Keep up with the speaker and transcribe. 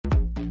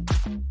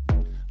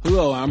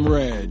Hello, I'm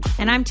Reg.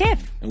 And I'm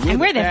Tiff. And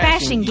we're the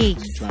Fashion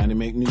Geeks. Trying to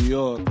make New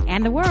York.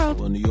 And the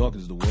world. Well, New York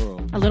is the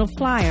world. A little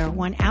flyer,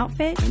 one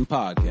outfit. And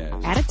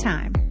podcast. At a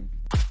time.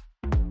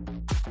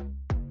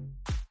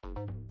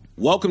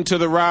 Welcome to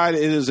The Ride.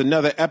 It is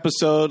another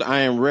episode. I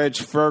am Reg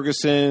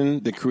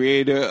Ferguson, the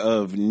creator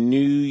of New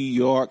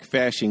York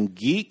Fashion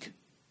Geek,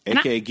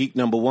 a.k.a. Geek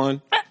number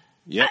one.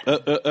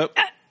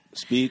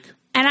 Speak.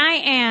 And I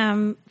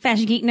am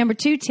Fashion Geek number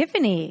 2,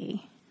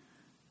 Tiffany.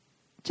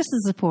 Just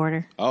a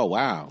supporter. Oh,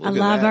 wow. A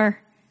lover.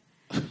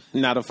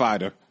 Not a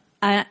fighter.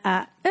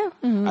 I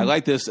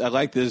like this. I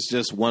like this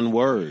just one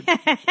word.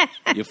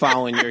 You're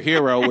following your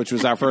hero, which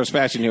was our first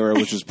fashion hero,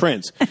 which was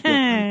Prince.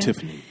 I'm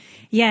Tiffany.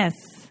 Yes.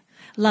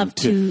 Love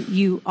to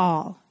you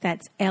all.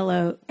 That's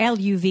LOVTUALL.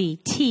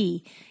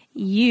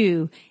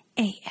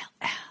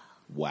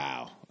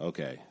 Wow.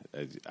 Okay.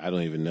 I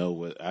don't even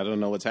know I don't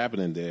know what's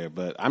happening there,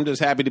 but I'm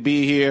just happy to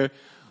be here.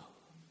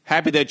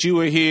 Happy that you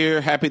are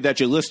here. Happy that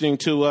you're listening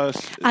to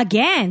us.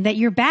 Again, that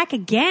you're back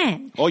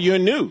again. Or you're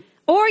new.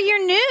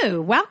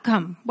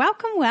 Welcome.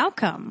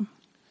 Welcome.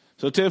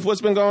 So, Tiff, what's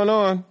been going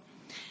on?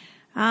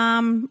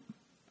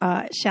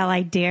 Shall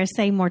I dare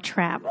say more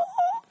travel?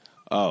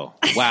 Oh,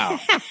 wow.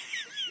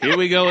 Here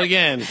we go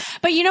again.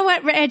 But you know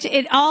what, Reg?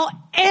 It all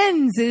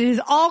ends. It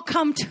has all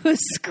come to a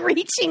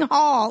screeching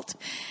halt.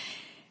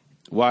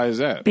 Why is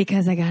that?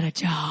 Because I got a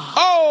job.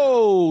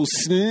 Oh,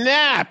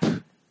 snap.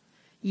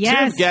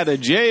 Yes. Tiff got a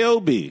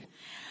job.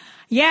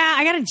 Yeah,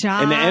 I got a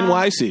job. In the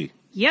NYC.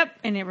 Yep,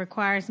 and it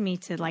requires me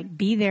to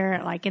be there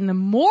in the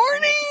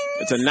morning.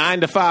 It's a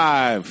 9 to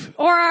 5.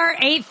 Or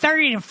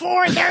 8:30 to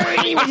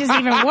 4:30, which is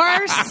even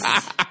worse.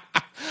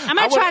 I'm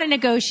going to try to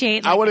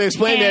negotiate. I want to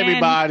explain to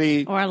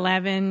everybody. Or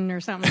 11 or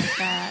something like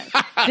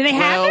that. Do they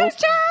have those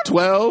jobs?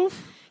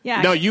 12?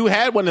 Yeah. No, you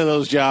had one of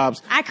those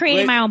jobs. I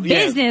created my own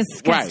business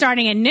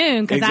starting at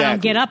noon because I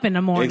don't get up in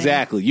the morning.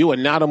 Exactly. You are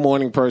not a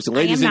morning person.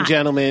 Ladies and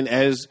gentlemen,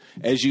 as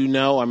you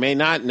know or may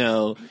not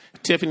know,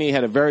 Tiffany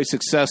had a very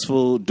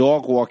successful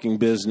dog walking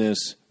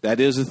business. That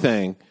is a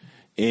thing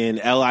in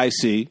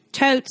LIC.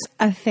 Totes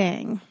a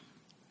thing.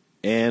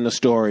 And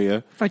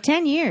Astoria. For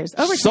 10 years.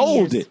 Over 10 years.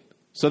 Sold it.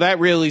 So that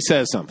really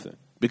says something.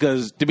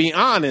 Because to be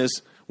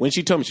honest, when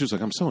she told me, she was like,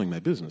 I'm selling my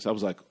business. I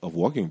was like, of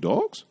walking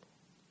dogs?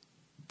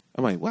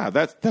 I'm like, wow,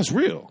 that's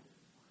real.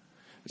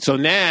 So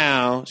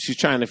now she's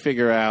trying to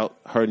figure out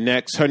her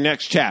next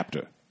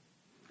chapter.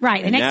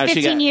 Right. The next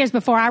 15 years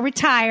before I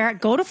retire,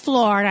 go to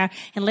Florida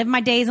and live my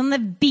days on the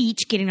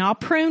beach, getting all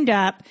pruned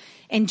up,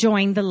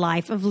 enjoying the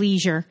life of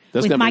leisure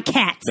with my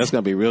cats. That's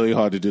going to be really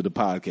hard to do the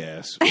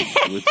podcast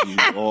with you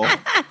all.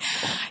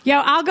 Yo,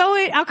 I'll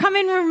come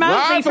in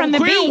remotely from the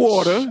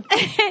Clearwater.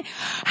 Beach.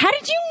 How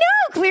did you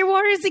know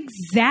Clearwater is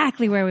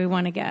exactly where we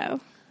want to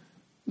go?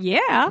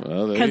 Yeah,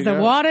 because the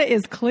water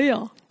is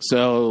clear.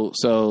 So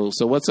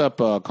what's up,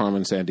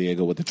 Carmen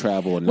Sandiego, with the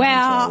travel and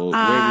non-travel?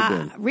 Where have you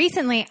been?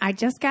 Recently, I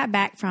just got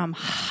back from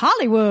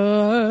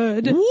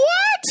Hollywood.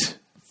 What?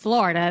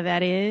 Florida,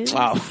 that is.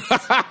 Oh.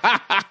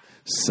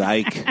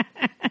 Psych.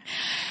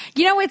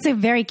 You know, it's a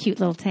very cute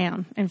little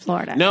town in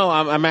Florida. No,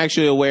 I'm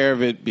actually aware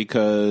of it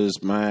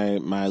because my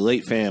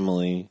late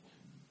family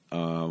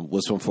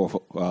was from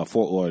Fort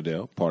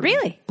Lauderdale, part of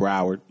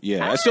Broward.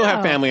 Yeah, I still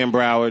have family in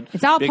Broward.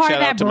 It's all part of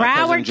that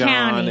Broward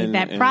County,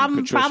 that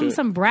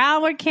problemsome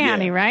Broward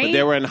County, right? But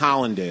they were in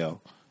Hollandale.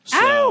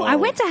 So, I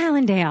went to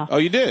Hollandale. Oh,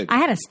 you did? I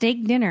had a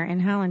steak dinner in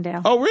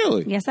Hollandale. Oh,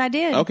 really? Yes, I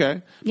did.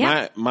 Okay.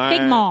 Yeah.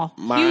 Big mall.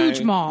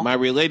 Huge mall. My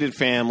related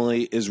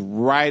family is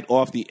right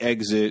off the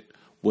exit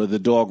where the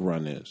dog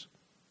run is.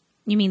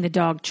 You mean the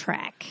dog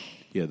track?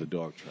 Yeah, the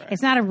dog track.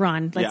 It's not a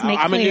run. Let's make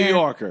clear. I'm a New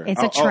Yorker.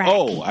 It's a track.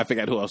 Oh, I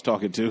forgot who I was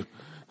talking to.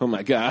 Oh,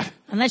 my God.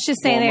 And let's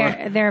just say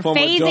they're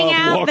phasing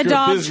out the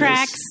dog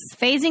tracks,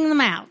 phasing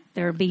them out.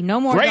 There will be no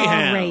more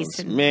dog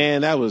racing.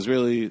 Man, that was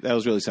really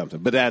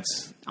something. But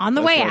that's on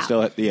the way out.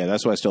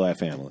 That's why I still have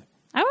family.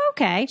 Oh,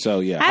 okay.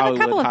 So yeah, I have a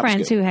couple of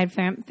friends who had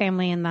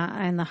family in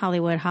the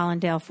Hollywood,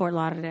 Hollandale, Fort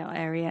Lauderdale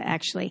area,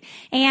 actually,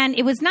 and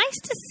it was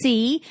nice to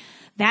see.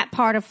 That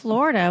part of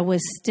Florida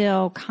was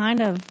still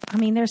kind of,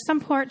 there's some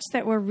parts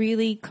that were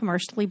really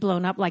commercially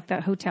blown up, like the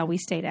hotel we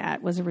stayed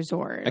at was a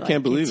resort. I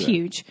can't believe it. It's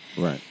huge.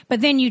 Right. But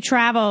then you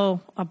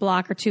travel a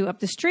block or two up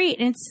the street,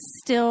 and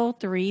it's still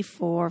 3,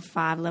 4,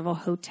 5 level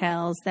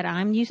hotels that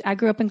I'm used. I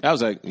grew up in. I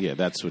was like, yeah,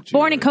 that's what you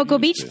born in Cocoa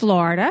Beach,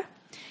 Florida,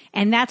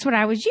 and that's what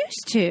I was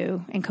used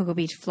to in Cocoa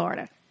Beach,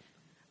 Florida.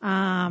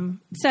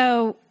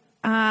 So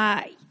it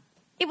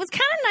was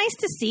kind of nice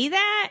to see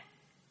that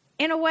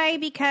in a way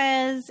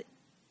because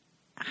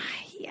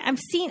I've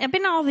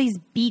been to all these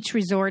beach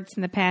resorts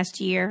in the past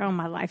year. Oh,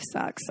 my life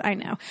sucks. I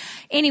know.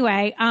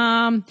 Anyway,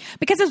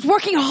 because I was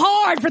working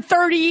hard for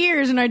 30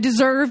 years and I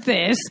deserve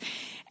this.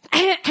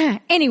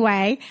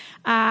 Anyway,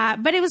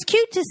 but it was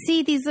cute to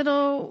see these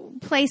little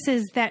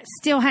places that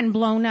still hadn't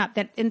blown up.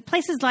 That in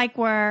places like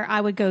where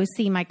I would go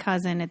see my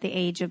cousin at the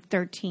age of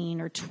 13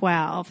 or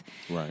 12.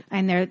 Right.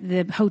 And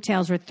the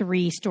hotels were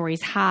 3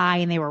 stories high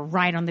and they were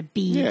right on the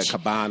beach. Yeah,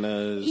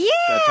 cabanas.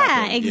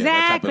 Yeah,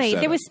 exactly.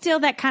 There was still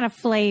that kind of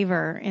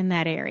flavor in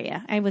that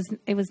area. It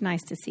was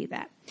nice to see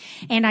that.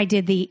 And I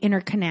did the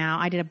inner canal.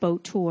 I did a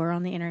boat tour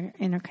on the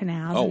inner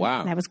canal. Oh,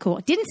 wow. That was cool.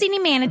 Didn't see any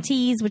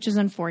manatees, which was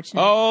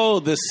unfortunate. Oh,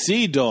 the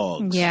sea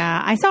dogs.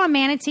 Yeah. I saw a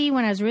manatee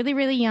when I was really,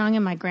 really young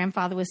and my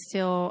grandfather was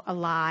still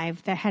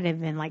alive. That had to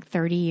have been like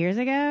 30 years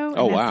ago.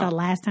 Oh, that's wow. the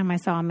last time I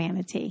saw a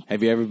manatee.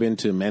 Have you ever been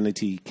to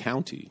Manatee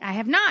County? I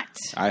have not.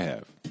 I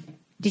have.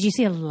 Did you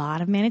see a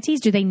lot of manatees?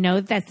 Do they know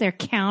that that's their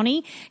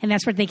county and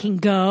that's where they can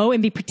go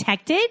and be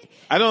protected?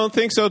 I don't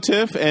think so,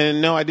 Tiff.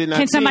 And no, I did not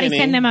Can see somebody any.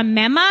 send them a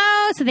memo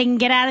so they can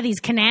get out of these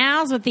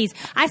canals with these?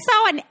 I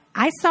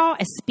saw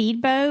a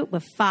speedboat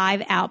with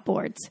 5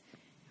 outboards.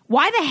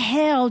 Why the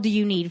hell do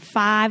you need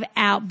 5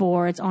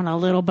 outboards on a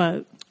little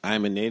boat?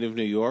 I'm a native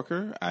New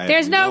Yorker.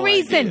 There's no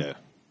reason. idea.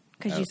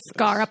 Because you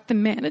scar up the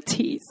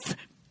manatees.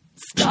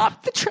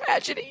 Stop the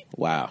tragedy.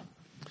 Wow.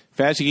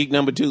 Fashion Geek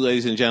number 2,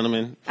 ladies and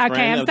gentlemen. Okay,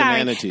 Friend I'm of the sorry.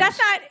 manatees. That's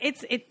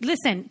not.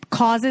 Listen,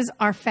 causes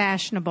are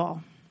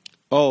fashionable.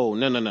 Oh,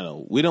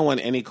 no. We don't want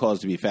any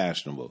cause to be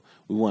fashionable.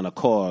 We want a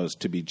cause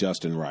to be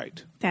just and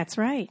right. That's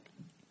right.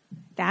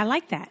 I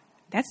like that.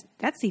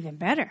 That's even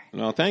better.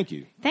 No, thank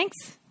you.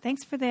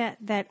 Thanks for that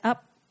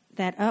up.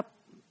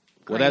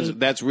 Well,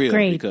 that's real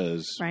grade,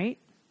 because right.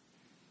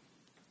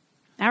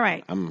 All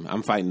right.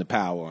 I'm fighting the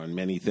power on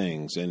many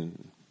things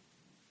and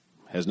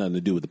has nothing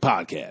to do with the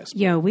podcast.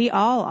 Yo, we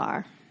all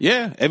are.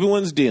 Yeah,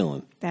 everyone's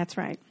dealing. That's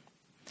right.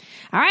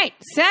 All right.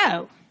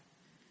 So,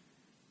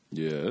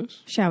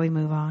 Yes. shall we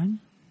move on?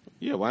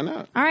 Yeah, why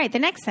not? All right. The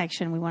next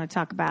section we want to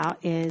talk about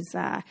is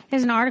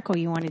there's an article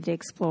you wanted to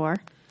explore.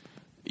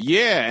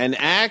 Yeah, and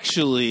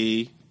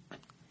actually,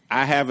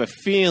 I have a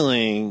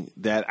feeling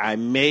that I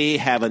may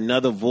have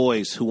another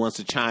voice who wants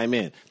to chime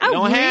in.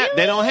 Really?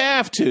 They don't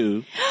have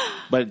to,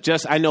 but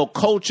just I know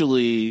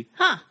culturally,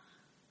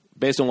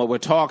 based on what we're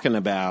talking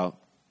about,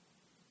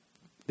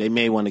 they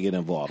may want to get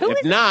involved.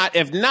 If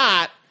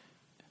not,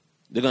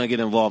 they're going to get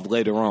involved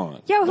later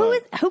on. Yo,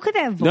 who could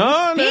that voice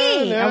No,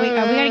 be? no, Are we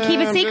going to keep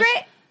it I'm secret?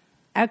 just-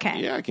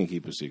 Okay. Yeah, I can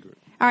keep a secret.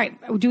 All right.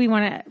 Do we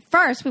want to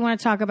first? We want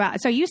to talk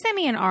about. So you sent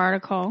me an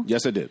article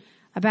Yes, I did.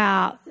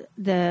 about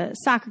the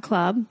soccer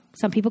club.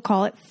 Some people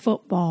call it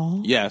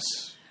football. Yes.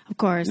 Of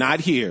course. Not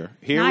here.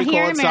 Here Not we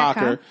here call in it America.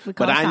 soccer, We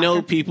call but it I know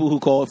soccer. people who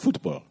call it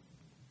football.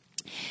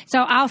 So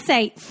I'll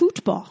say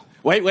football.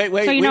 Wait.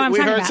 So you know what I'm we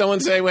talking heard about. someone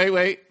say,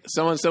 wait.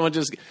 Someone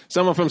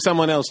from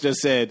someone else just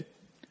said,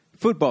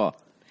 Football.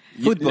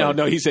 Football.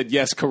 No, he said,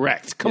 yes,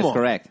 correct. Come Yes, on.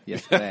 correct.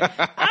 Yes, correct.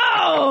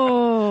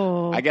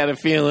 Oh. I got a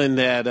feeling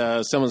that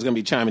someone's going to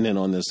be chiming in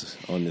on this.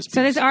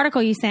 So this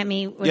article you sent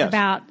me was Yes.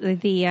 about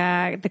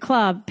the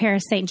club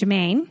Paris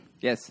Saint-Germain,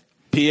 Yes.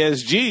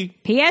 PSG.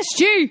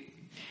 PSG,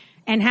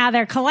 and how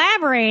they're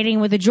collaborating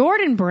with the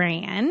Jordan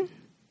brand,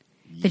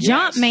 the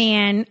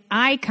Jumpman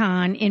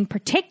icon in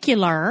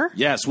particular.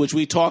 Yes, which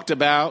we talked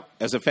about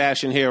as a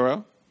fashion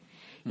hero,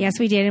 Yes,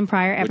 we did in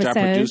prior which episodes.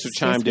 our producer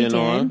chimed Yes, in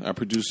we on, did. our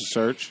producer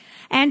search.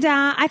 And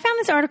I found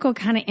this article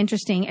kind of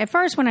interesting. At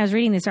first, when I was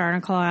reading this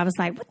article, I was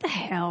like, what the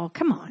hell?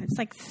 Come on. It's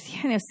like,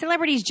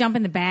 celebrities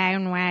jumping the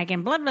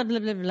bandwagon, blah, blah, blah,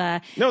 blah, blah.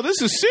 No,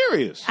 this is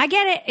serious. I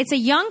get it. It's a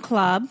young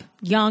club,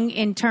 young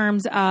in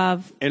terms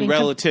of... In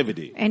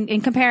relativity. And in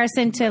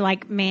comparison to,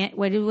 like,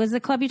 what was the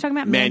club you're talking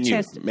about?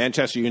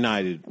 Manchester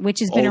United. Which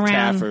has been Old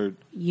around Trafford,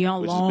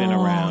 which has been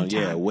around,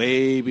 time.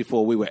 way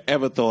before we were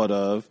ever thought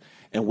of,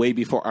 and way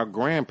before our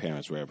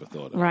grandparents were ever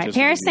thought of. Right. Just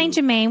Paris so you-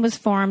 Saint-Germain was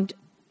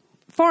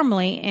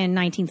formally in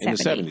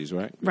 1970. In the 70s,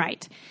 right?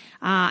 Right.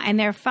 And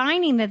they're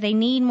finding that they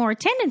need more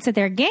attendance at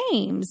their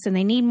games and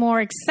they need more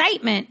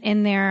excitement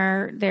in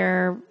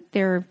their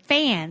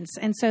fans.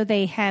 And so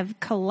they have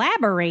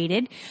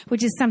collaborated,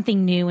 which is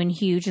something new and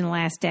huge in the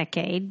last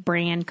decade,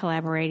 brand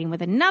collaborating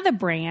with another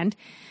brand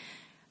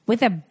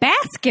with a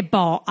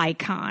basketball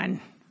icon,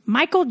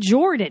 Michael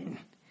Jordan.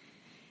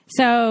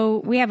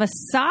 So we have a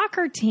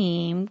soccer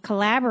team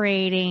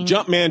collaborating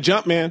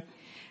Jumpman.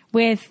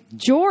 with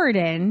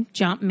Jordan,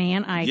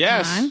 Jumpman icon.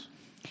 Yes.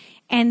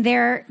 And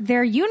their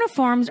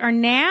uniforms are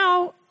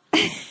now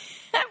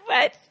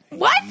what?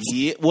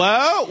 Yeah,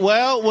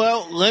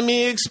 well, let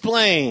me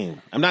explain.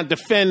 I'm not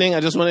defending, I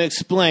just want to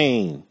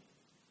explain.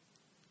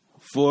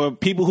 For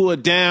people who are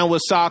down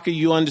with soccer,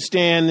 you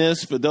understand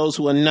this. For those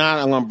who are not,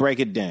 I'm going to break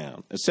it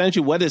down.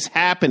 Essentially, what is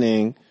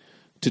happening,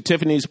 to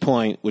Tiffany's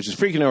point, which is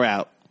freaking her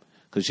out,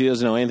 because she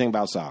doesn't know anything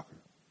about soccer.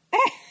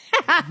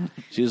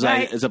 She was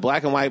Right. like, it's a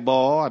black and white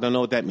ball. I don't know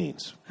what that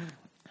means.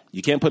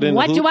 You can't put it in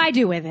What the do hoop. I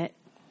do with it?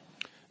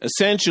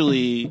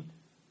 Essentially,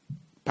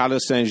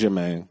 Paris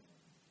Saint-Germain,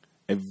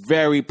 a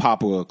very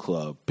popular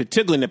club,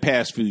 particularly in the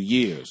past few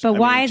years. But I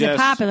why mean, is it just-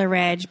 popular,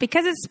 Reg?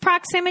 Because it's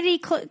proximity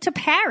to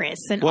Paris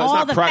and Well, all it's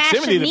not the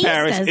proximity to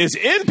Paris. fashionistas. It's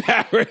in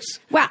Paris.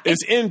 Well,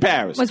 it's in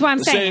Paris. that's what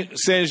I'm saying.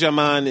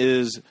 Saint-Germain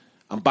is,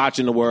 I'm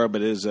botching the word,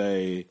 but it's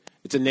a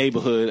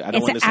neighborhood. I don't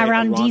It's want an to say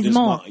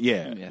arrondissement.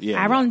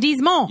 Yeah.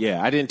 Arrondissement.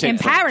 Yeah, I didn't take in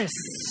French. Paris.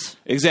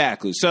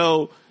 Exactly.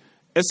 So,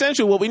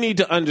 essentially, what we need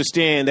to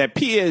understand that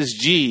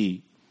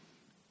PSG,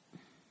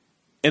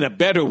 in a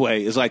better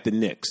way, is like the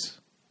Knicks.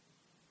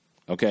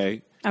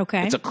 Okay.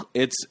 Okay. It's a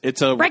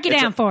Break it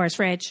it's down a- for us,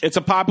 Reg. It's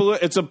a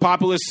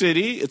popular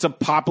city. It's a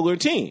popular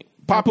team.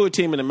 Popular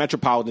team in a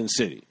metropolitan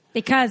city.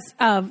 Because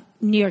of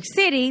New York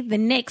City, the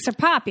Knicks are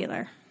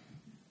popular.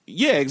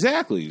 Yeah,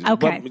 exactly.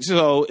 Okay.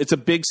 So it's a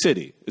big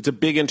city. It's a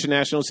big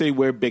international city.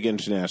 We're a big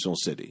international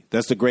city.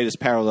 That's the greatest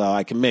parallel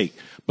I can make.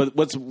 But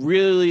what's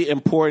really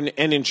important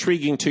and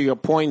intriguing to your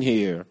point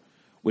here,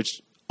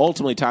 which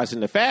ultimately ties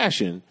into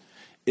fashion,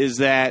 is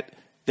that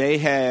they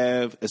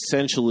have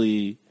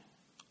essentially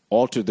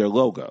altered their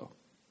logo.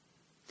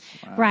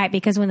 Wow. Right,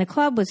 because when the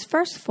club was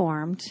first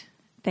formed,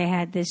 they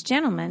had this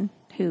gentleman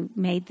who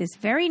made this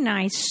very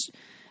nice,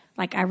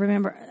 like I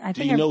remember.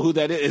 Do you know who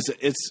that is?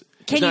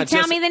 Can you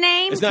tell me the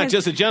name? It's not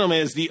just a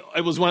gentleman.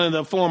 It was one of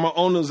the former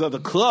owners of the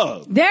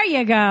club. There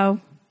you go.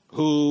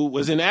 Who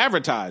was in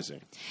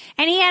advertising.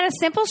 And he had a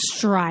simple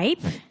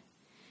stripe,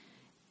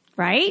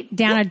 right,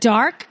 down a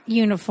dark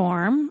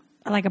uniform,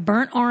 like a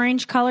burnt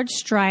orange colored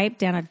stripe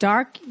down a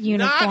dark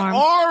uniform.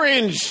 Not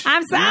orange.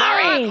 I'm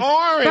sorry.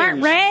 Not orange.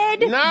 Burnt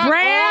red, not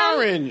brown.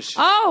 Orange.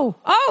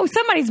 Oh,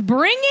 somebody's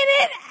bringing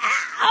it.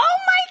 Oh,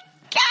 my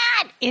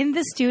God. In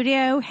the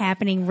studio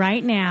happening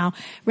right now,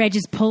 Reg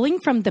is pulling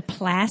from the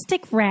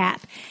plastic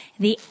wrap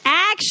the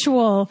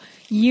actual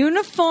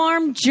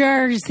uniform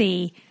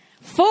jersey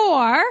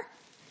for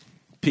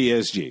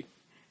PSG.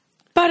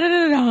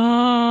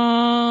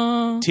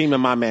 Ba-da-da-da. Team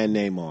of my man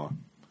Neymar.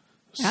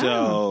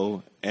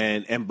 So,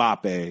 and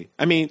Mbappe.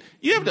 I mean,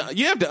 you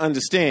have to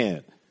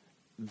understand,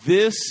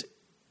 this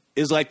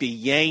is like the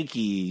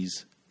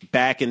Yankees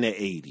back in the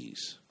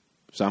 80s.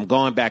 So I'm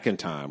going back in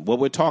time. What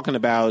we're talking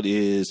about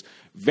is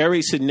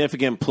very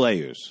significant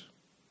players.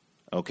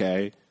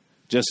 Okay?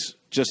 Just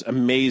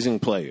amazing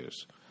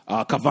players.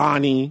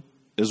 Cavani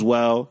as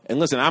well. And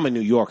listen, I'm a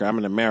New Yorker. I'm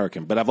an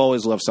American, but I've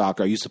always loved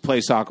soccer. I used to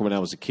play soccer when I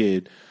was a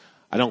kid.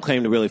 I don't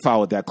claim to really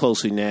follow it that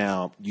closely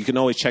now. You can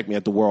always check me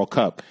at the World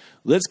Cup.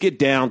 Let's get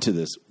down to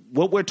this.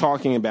 What we're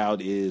talking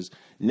about is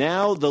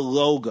now the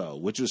logo,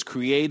 which was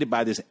created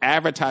by this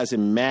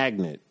advertising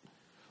magnet,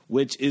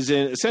 which is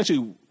in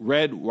essentially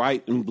red,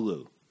 white, and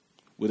blue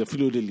with a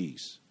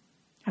fleur-de-lis.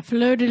 A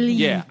fleur-de-lis.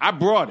 Yeah, I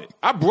brought it.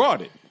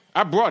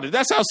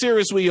 That's how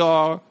serious we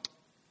are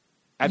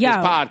at this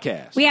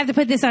podcast. We have to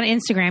put this on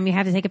Instagram. You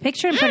have to take a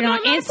picture and put it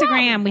on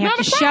Instagram. We have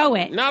to show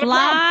it.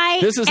 Fly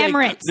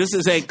Emirates. This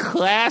is a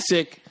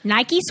classic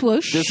Nike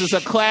swoosh. This is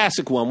a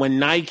classic one when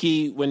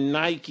Nike,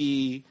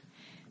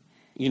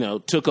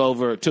 took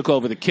over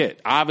the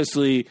kit.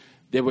 Obviously,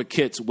 there were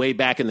kits way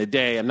back in the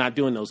day. I'm not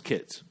doing those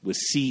kits with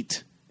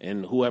Seat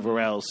and whoever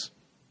else.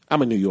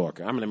 I'm a New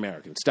Yorker. I'm an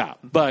American. Stop.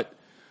 But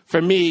for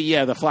me,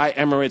 the Fly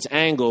Emirates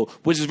angle,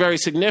 which is very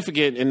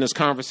significant in this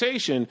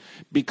conversation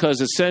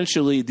because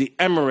essentially the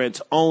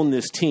Emirates own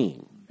this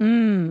team.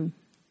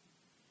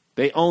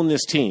 They own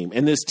this team.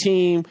 And this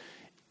team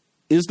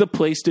is the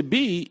place to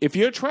be if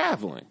you're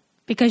traveling.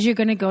 Because you're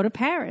going to go to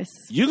Paris.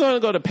 You're going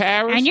to go to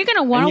Paris. And you're going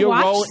to want to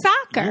watch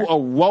soccer. You are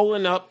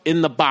rolling up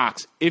in the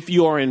box if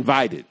you're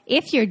invited.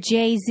 If you're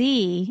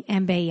Jay-Z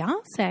and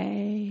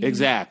Beyonce.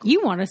 Exactly.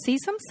 You want to see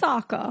some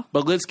soccer.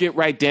 But let's get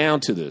right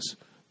down to this.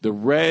 The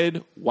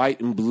red, white,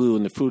 and blue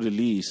in the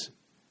fleur-de-lis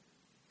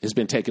has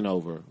been taken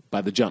over by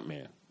the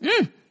Jumpman.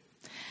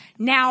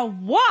 Now,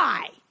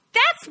 why?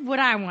 That's what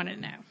I want to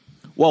know.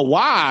 Well,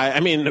 why? I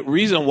mean, the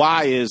reason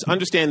why is,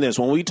 understand this.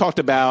 When we talked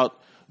about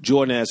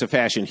Jordan as a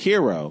fashion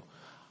hero,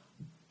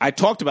 I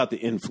talked about the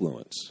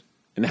influence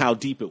and how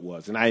deep it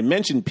was. And I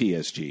mentioned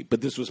PSG,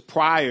 but this was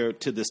prior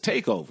to this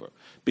takeover.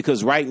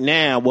 Because right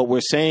now, what we're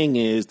saying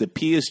is the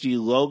PSG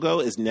logo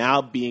is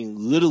now being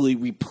literally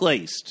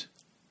replaced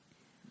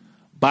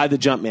by the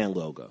Jumpman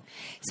logo.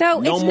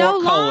 So it's no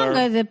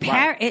longer the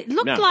Right. It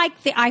looked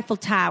like the Eiffel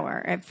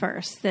Tower at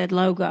first, the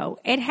logo.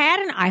 It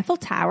had an Eiffel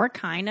Tower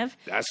kind of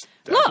That's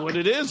look. what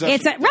it is.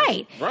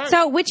 Right. Right.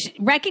 So which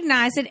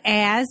recognized it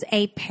as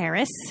a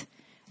Paris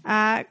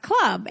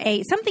club,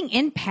 something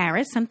in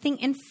Paris, something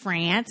in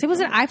France. It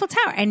was an Eiffel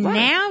Tower. And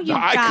now you've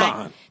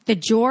got the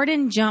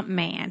Jordan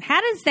Jumpman.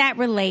 How does that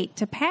relate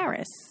to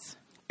Paris?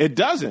 It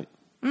doesn't.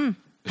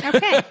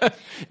 Okay.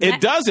 It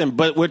doesn't,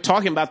 but we're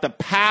talking about the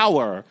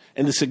power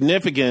and the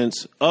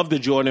significance of the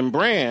Jordan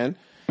brand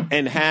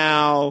and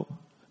how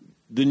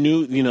the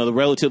the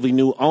relatively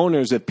new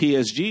owners of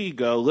PSG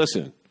go,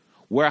 listen,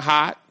 we're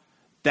hot.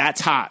 That's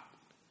hot.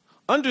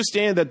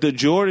 Understand that the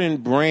Jordan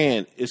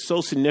brand is so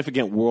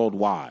significant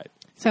worldwide.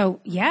 So,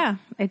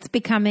 it's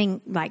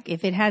becoming like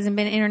if it hasn't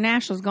been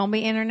international, it's going to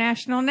be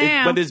international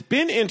now. But it's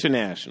been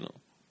international.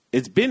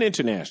 It's been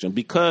international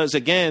because,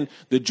 again,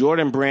 the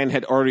Jordan brand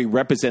had already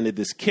represented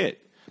this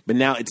kit, but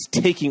now it's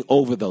taking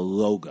over the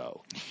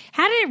logo.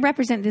 How did it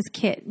represent this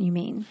kit, you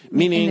mean?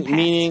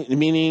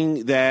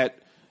 Meaning that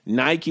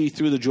Nike,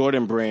 through the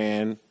Jordan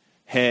brand,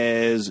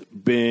 has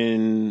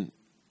been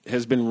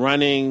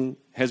running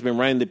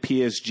the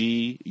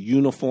PSG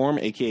uniform,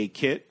 aka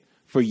kit,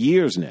 for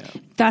years now.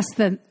 Thus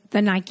the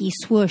Nike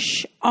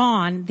swoosh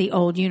on the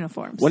old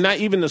uniforms. Well, not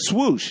even the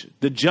swoosh.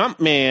 The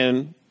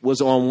Jumpman was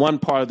on one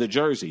part of the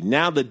jersey.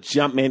 Now the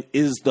Jumpman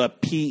is the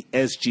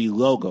PSG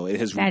logo. It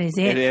has that is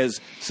it. It has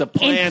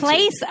supplanted. In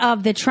place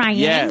of the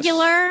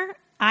triangular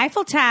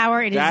Eiffel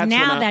Tower, it is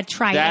now that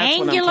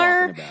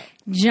triangular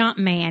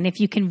Jumpman. If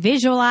you can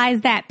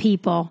visualize that,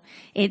 people,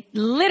 it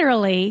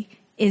literally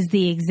is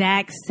the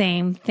exact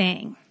same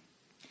thing.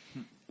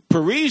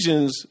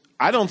 Parisians,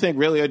 I don't think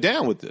really are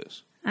down with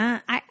this.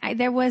 I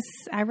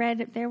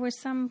read there was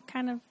some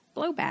kind of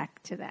blowback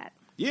to that.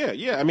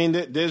 Yeah. I mean,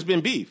 there's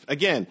been beef.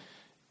 Again,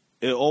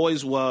 it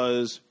always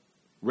was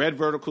red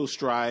vertical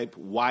stripe,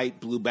 white,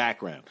 blue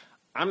background.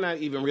 I'm not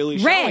even really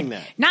showing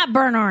that. Not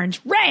burnt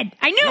orange. Red.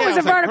 I knew it was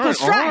a vertical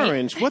stripe.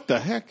 Orange. What the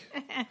heck?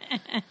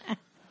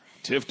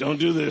 Tiff, don't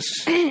do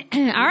this. All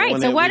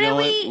right. So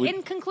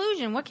in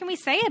conclusion, what can we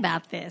say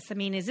about this? I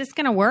mean, is this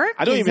going to work?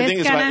 I don't even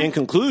think it's about in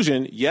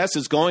conclusion. Yes,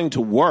 it's going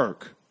to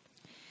work.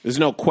 There's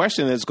no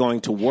question that it's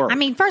going to work. I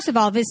mean, first of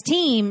all, this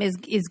team is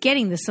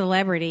getting the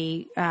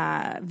celebrity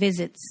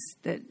visits.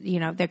 That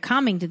they're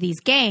coming to these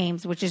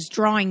games, which is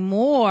drawing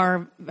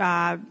more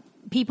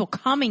people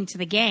coming to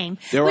the game,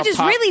 which is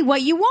really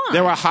what you want.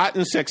 They're a hot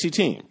and sexy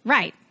team,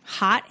 right?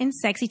 Hot and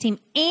sexy team,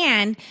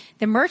 and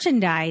the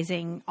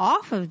merchandising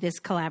off of this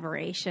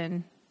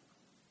collaboration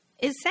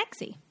is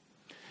sexy.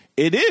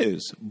 It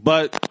is,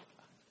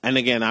 and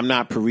again, I'm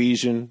not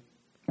Parisian.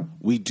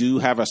 We do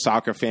have a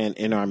soccer fan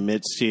in our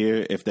midst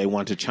here if they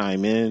want to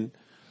chime in.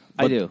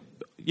 I do.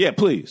 Yeah,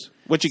 please.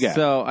 What you got?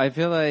 So I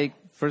feel like,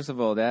 first of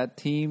all, that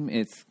team,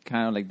 it's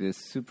kind of like the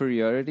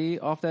superiority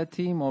of that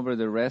team over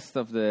the rest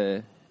of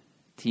the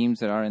teams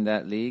that are in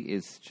that league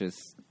is just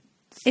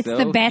it's so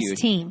the best huge.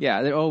 team.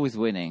 Yeah, they're always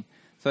winning.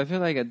 So I feel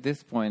like at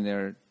this point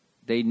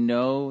they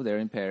know they're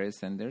in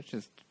Paris and they're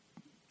just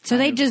so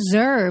they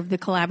deserve the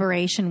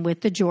collaboration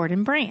with the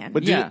Jordan brand.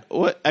 But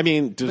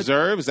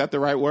deserve, is that the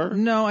right word?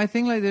 No, I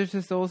think like they're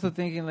just also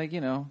thinking like,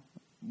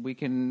 we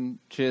can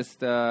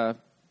just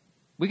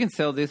we can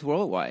sell this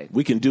worldwide.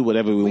 We can do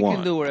whatever we want. We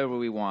can do whatever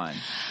we want.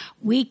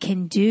 We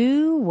can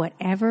do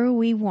whatever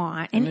we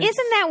want. And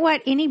isn't that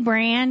what any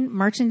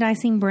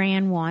merchandising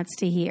brand wants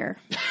to hear?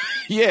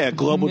 Yeah,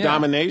 global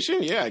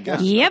domination. Yeah, I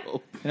guess. Yep.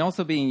 So. And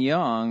also being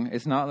young,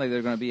 it's not like there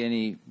are going to be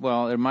any,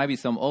 there might be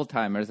some old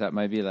timers that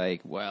might be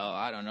like,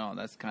 I don't know,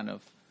 that's kind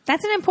of.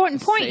 That's an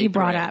important point you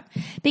brought up,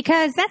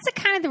 because that's the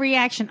kind of the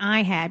reaction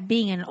I had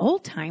being an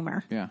old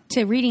timer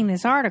to reading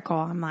this article.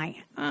 I'm like,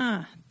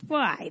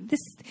 why?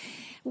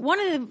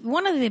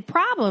 One of the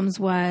problems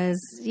was,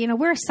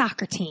 we're a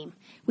soccer team.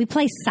 We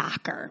play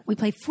soccer. We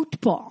play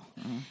football.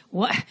 Mm-hmm.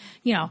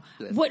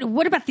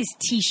 What about this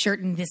T-shirt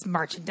and this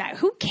merchandise?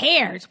 Who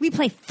cares? We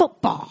play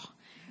football,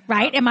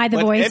 right? Am I the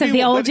voice of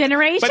the old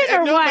generation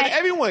or what? But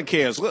everyone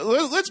cares.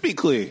 Let's be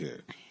clear here.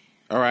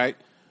 All right.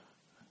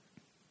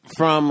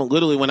 From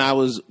literally when I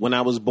was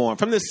born,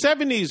 from the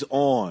 70s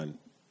on,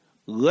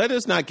 let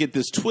us not get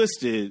this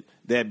twisted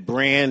that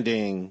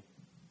branding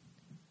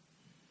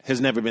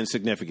has never been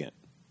significant.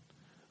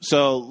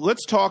 So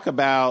let's go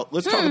beyond.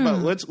 Let's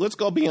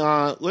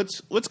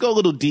go a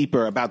little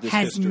deeper about this.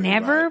 Has history,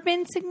 never right?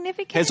 been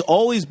significant. Has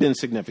always been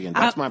significant.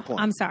 That's my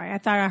point. I'm sorry. I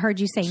thought I heard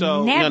you say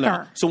never.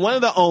 No. So one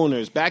of the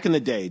owners back in the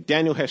day,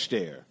 Daniel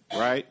Hester,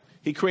 right?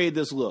 He created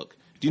this look.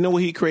 Do you know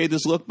what he created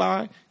this look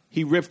by?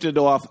 He ripped it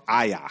off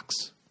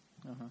Ajax,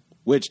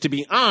 which, to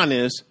be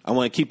honest, I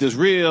want to keep this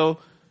real.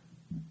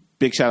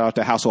 Big shout out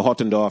to House of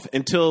Hottendorf.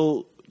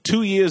 Until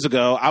 2 years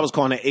ago, I was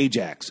calling it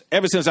Ajax.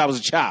 Ever since I was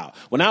a child.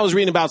 When I was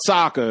reading about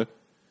soccer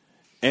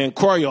and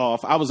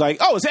Cruyff, I was like,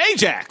 oh, it's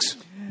Ajax.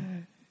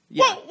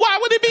 Yeah. Well, why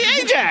would it be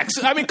Ajax?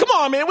 I mean, come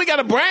on, man. We got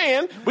a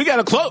brand. We got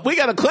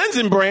a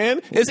cleansing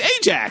brand. It's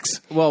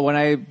Ajax. Well, when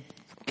I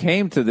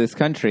came to this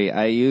country,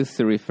 I used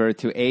to refer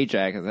to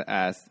Ajax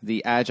as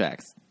the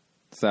Ajax.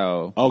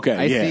 So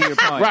I see your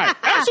point. Right,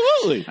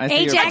 absolutely.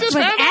 Ajax was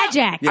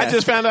Ajax. I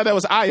just found out that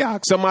was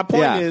Ajax. So my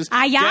point is,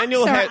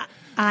 Daniel had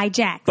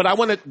Ajax. But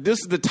this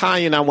is the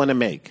tie-in I want to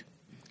make.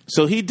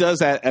 So he does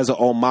that as an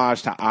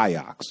homage to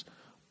Ajax.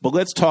 But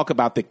let's talk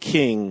about the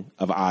king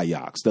of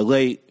Ajax, the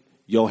late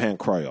Johan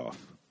Cruyff.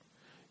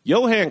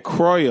 Johan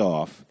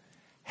Cruyff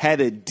had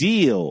a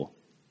deal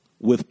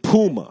with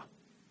Puma.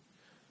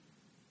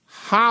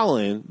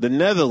 Holland, the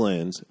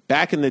Netherlands,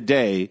 back in the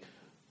day,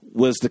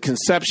 was the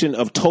conception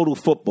of total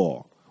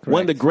football. Correct.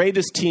 One of the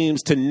greatest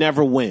teams to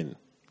never win.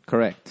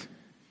 Correct.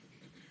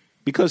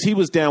 Because he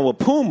was down with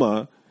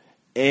Puma,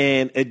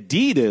 and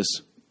Adidas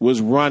was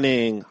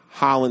running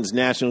Holland's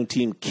national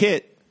team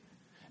kit.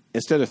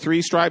 Instead of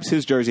 3 stripes,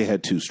 his jersey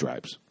had 2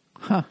 stripes.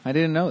 Huh, I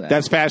didn't know that.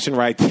 That's fashion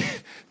right there.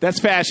 That's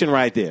fashion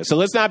right there. So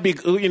let's not be,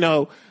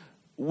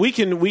 we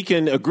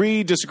can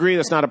agree, disagree,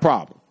 that's not a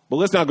problem. But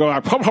let's not go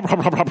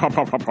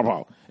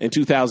in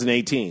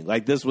 2018.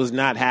 Like, this was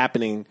not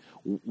happening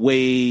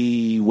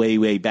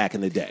way back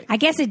in the day. I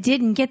guess it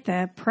didn't get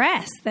the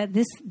press that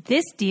this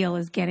deal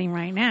is getting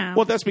right now.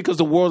 Well, that's because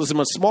the world is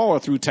much smaller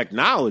through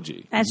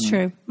technology. That's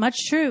true. Much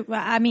true.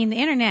 I mean, the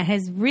internet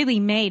has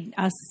really made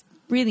us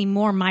really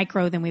more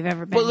micro than we've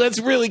ever been. But let's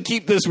really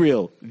keep this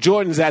real.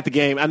 Jordan's at the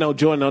game. I know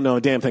Jordan don't know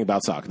a damn thing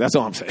about soccer. That's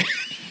all I'm saying.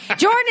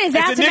 Jordan is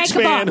out It's to a make Knicks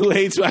a fan buck. who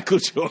hates Michael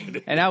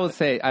Jordan. And I would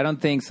say, I don't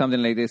think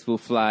something like this will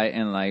fly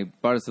in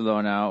like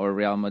Barcelona or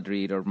Real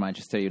Madrid or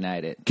Manchester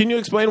United. Can you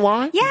explain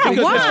why? Yeah,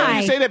 because why?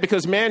 You say that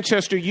because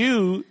Manchester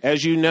U,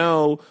 as you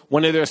know,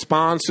 one of their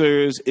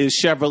sponsors is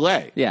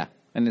Chevrolet. Yeah.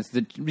 And it's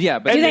but Do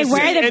they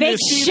wear the and big to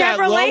see that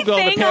Chevrolet logo,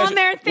 the thing on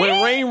their thing?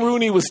 When Wayne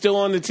Rooney was still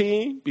on the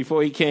team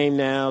before he came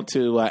now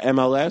to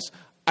MLS,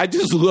 I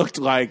just looked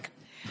like,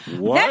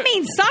 what? That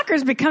means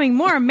soccer's becoming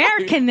more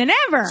American than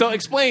ever. So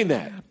explain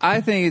that.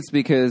 I think it's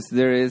because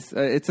there is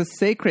it's a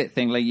sacred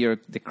thing, like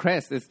the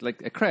crest is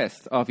like a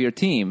crest of your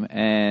team,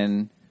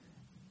 and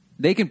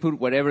they can put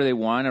whatever they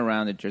want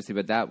around the jersey,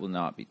 but that will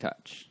not be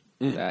touched.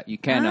 That you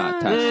cannot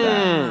touch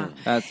that.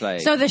 That's like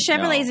So the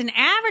Chevrolet is an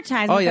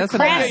advertisement. Oh, yeah, the that's an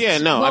crest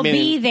advertisement. will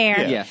be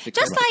there. yeah. Yes, the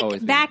Just crest will always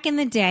like be back in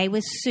the day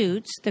with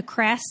suits, the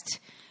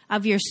crest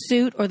of your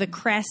suit or the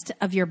crest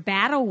of your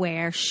battle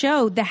wear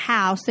showed the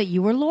house that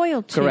you were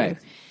loyal to.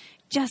 Correct.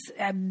 Just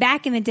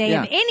back in the day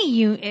Yeah. of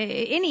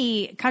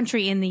any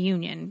country in the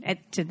Union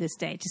to this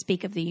day, to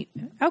speak of the...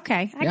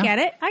 Okay, I Yeah. get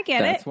it. I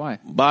get That's it. why.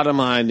 Bottom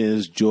line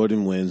is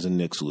Jordan wins and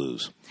Knicks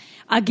lose.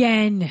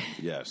 Again.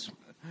 Yes.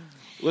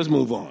 Let's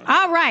move on.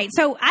 All right.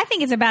 So I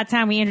think it's about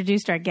time we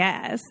introduced our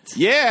guest.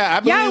 Yeah,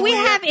 I believe Yo, we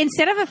have,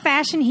 instead of a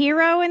fashion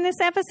hero in this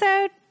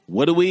episode,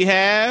 What do we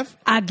have?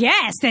 a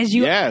guest, as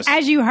you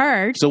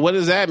heard. So what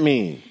does that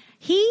mean?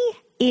 He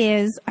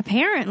is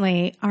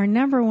apparently our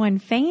number one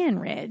fan,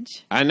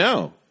 Ridge. I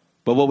know.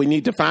 But what we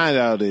need to find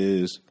out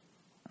is,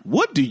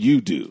 what do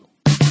you do?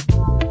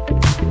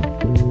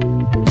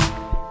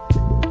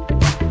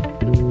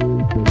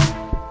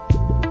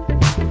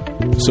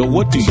 So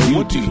what do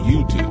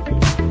you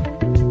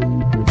do?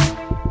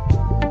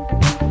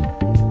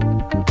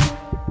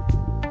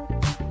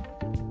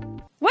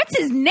 What's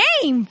his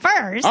name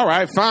first? All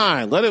right,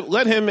 fine.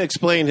 Let him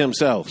explain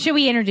himself. Should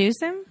we introduce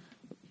him?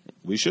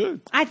 We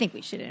should. I think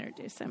we should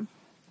introduce him.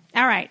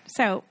 All right.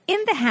 So in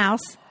the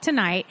house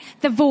tonight,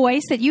 the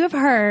voice that you have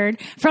heard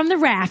from the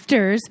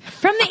rafters,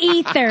 from the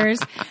ethers,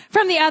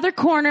 from the other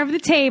corner of the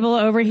table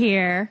over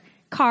here,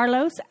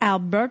 Carlos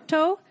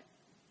Alberto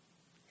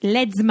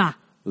Ledesma.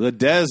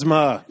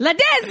 Ledesma.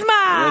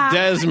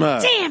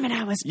 Damn it,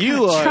 I was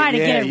trying to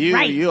get it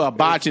right. You are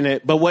botching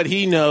it. But what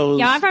he knows.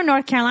 Yeah, I'm from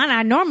North Carolina.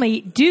 I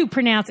normally do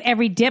pronounce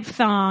every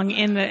diphthong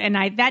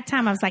that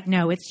time I was like,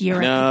 no, it's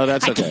urine. No,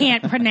 that's okay. I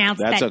can't pronounce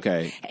That's that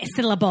okay.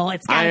 syllable.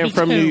 It's got I to am be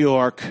from two. New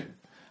York.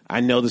 I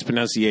know this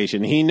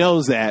pronunciation. He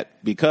knows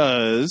that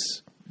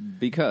because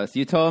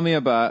you told me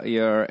about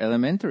your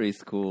elementary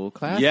school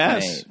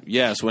classmate.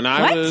 Yes. When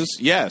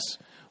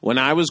What?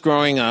 I was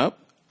growing up,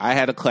 I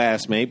had a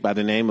classmate by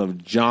the name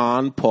of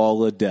John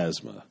Paul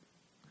Ledesma.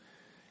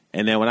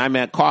 And then when I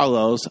met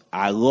Carlos,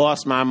 I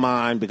lost my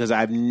mind because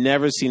I've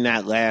never seen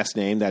that last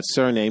name, that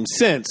surname,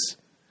 since.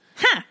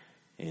 Huh.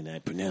 And I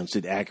pronounced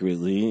it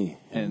accurately,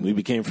 and we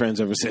became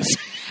friends ever since.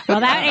 Well,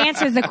 that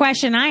answers the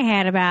question I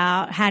had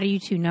about how do you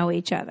two know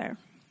each other?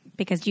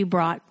 Because you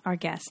brought our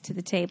guest to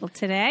the table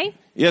today.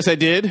 Yes, I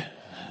did.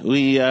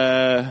 We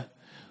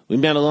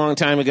met a long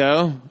time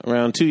ago,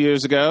 around 2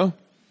 years ago.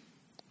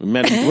 We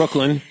met in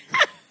Brooklyn.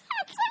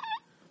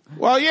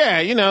 Well,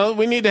 yeah,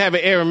 we need to have an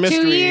air of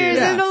mystery 2 years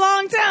here. is a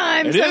long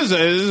time. It is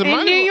a in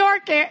mighty New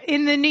York,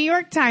 in the New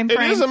York time It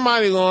frame. is a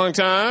mighty long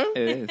time.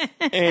 It is.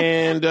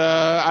 And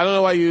I don't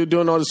know why you're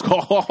doing all this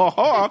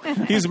call.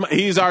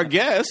 He's our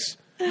guest.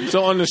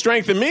 So on the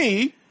strength of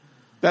me,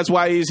 that's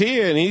why he's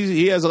here, and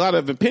he has a lot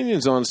of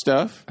opinions on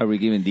stuff. Are we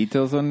giving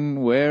details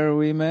on where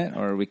we met,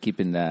 or are we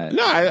keeping that?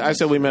 No, I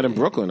said we met in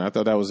Brooklyn. I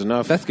thought that was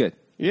enough. That's good.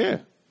 Yeah.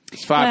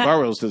 It's 5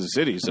 boroughs to the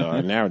city, so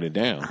I narrowed it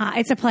down.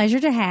 It's a pleasure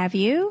to have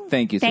you.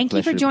 Thank you. It's a Thank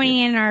you for pleasure to be joining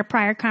here. in our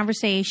prior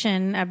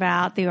conversation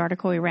about the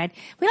article we read.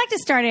 We like to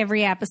start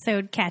every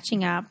episode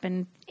catching up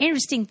and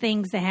interesting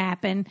things that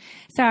happen.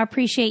 So I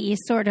appreciate you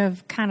sort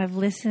of kind of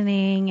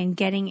listening and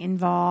getting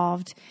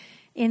involved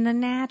in the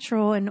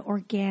natural and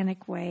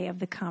organic way of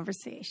the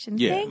conversation.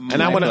 Yeah, Thank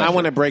and you. I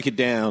want to break it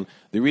down.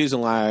 The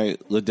reason why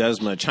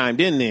Ledesma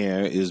chimed in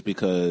there is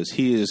because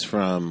he is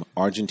from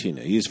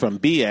Argentina. He's from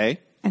BA.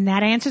 And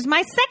that answers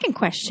my second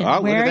question. Oh,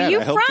 look Where at are that.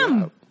 you I helped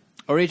from? out.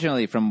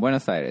 Originally from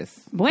Buenos Aires.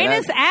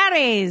 Buenos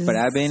Aires. But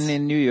I've been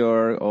in New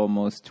York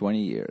almost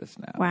 20 years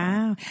now.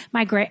 Wow.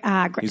 My He's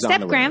on the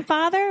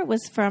step-grandfather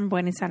was from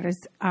Buenos Aires,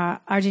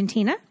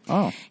 Argentina.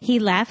 Oh. He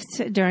left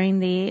during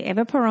the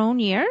Eva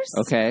Perón years.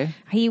 Okay.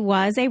 He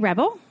was a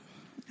rebel.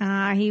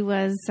 He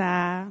was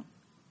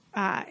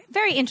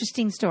very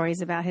interesting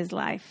stories about his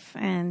life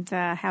and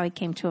how he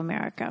came to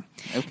America.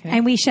 Okay.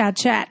 And we shall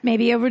chat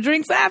maybe over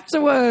drinks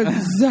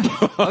afterwards.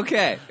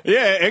 Okay.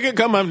 Yeah, it could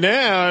come up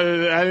now.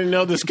 I didn't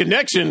know this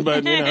connection,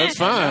 but it's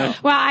fine.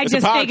 Well, I It's a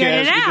just figured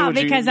podcast. it You do out what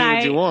you- because do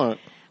what you want.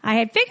 I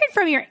had figured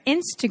from your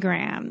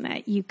Instagram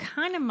that you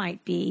kind of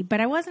might be, but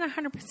I wasn't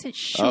 100%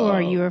 sure Uh-oh.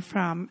 you were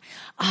from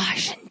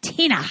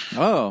Argentina.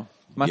 Oh,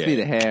 must be Yeah.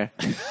 the hair.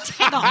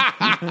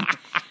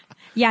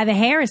 Yeah, the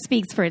hair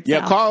speaks for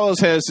itself. Yeah, Carlos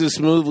has this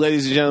smooth,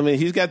 ladies and gentlemen.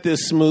 He's got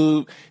this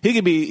smooth. He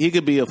could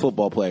be a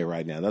football player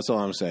right now. That's all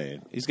I'm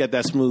saying. He's got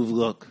that smooth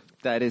look.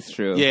 That is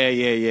true.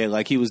 Yeah.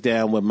 Like he was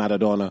down with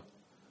Maradona.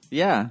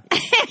 Yeah.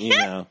 You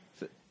know.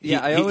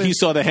 Yeah, he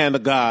saw the hand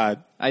of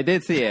God. I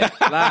did see it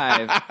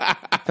live.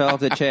 Fell off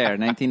the chair,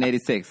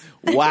 1986.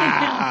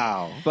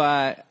 Wow.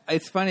 But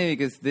it's funny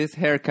because this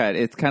haircut,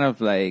 it's kind of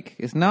like,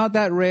 it's not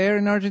that rare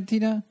in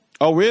Argentina.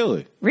 Oh,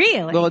 really?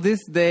 Really? Well,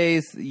 these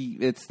days,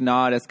 it's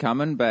not as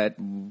common, but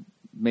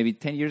maybe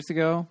 10 years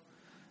ago,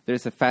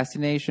 there's a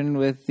fascination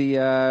with the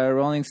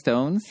Rolling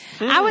Stones.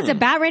 I was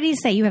about ready to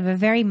say you have a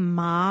very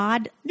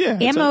mod,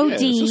 it's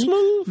a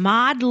smooth,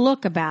 mod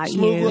look about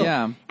smooth you. look.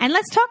 Yeah. And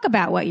let's talk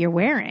about what you're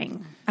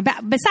wearing.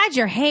 Besides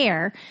your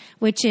hair,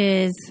 which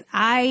is,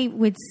 I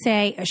would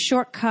say, a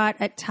short cut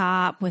at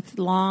top with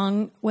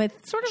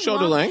sort of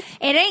shoulder long, length.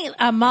 It ain't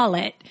a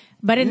mullet.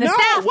 But in the No,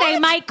 South, what? they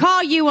might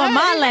call you a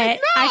mullet.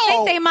 no. I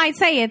think they might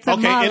say it's a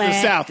mullet. Okay, in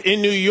the South.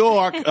 In New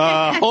York,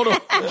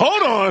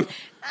 hold on.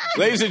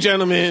 Ladies and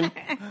gentlemen,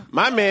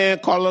 my man,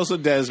 Carlos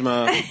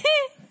Ledesma,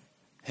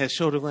 has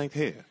shoulder-length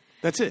hair.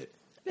 That's it.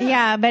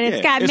 Yeah, but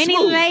it's got it's many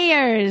smooth.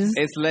 layers.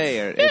 It's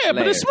layered. Yeah,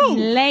 but it's smooth.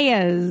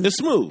 Layers. It's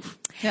smooth.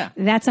 Yeah.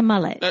 That's a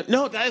mullet.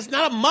 No, that is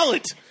not a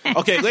mullet.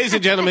 Okay, ladies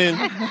and gentlemen,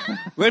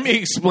 let me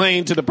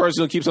explain to the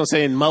person who keeps on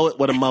saying mullet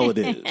what a mullet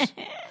is.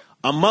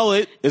 A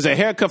mullet is a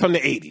haircut from the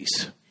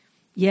 80s.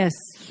 Yes.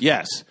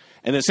 Yes.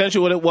 And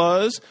essentially what it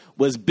was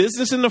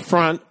business in the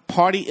front,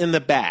 party in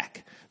the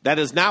back. That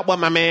is not what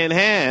my man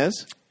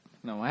has.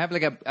 No, I have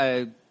like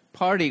a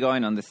party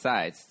going on the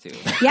sides, too.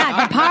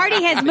 Yeah, the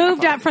party has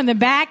moved up from the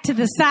back to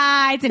the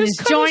sides and is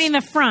joining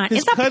the front.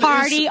 It's a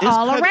party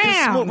all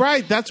around.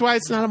 Right, that's why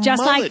it's not a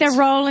Just mullet. like the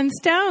Rolling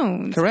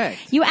Stones. Correct.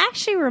 You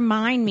actually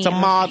remind me It's a of a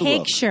mod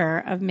look. picture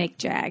of Mick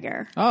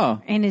Jagger.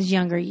 Oh. In his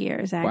younger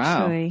years,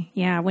 actually.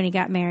 Yeah, when he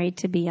got married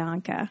to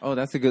Bianca. Oh,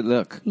 that's a good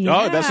look.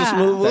 Yeah. Oh, that's a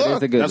smooth look. That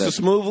is a good That's look. a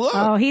smooth look.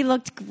 Oh, he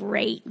looked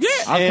great. Yeah,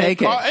 I'll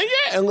take it.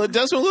 And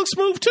Ledesma looks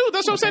smooth too.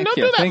 That's what I'm saying. Thank Don't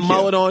you. do that Thank you.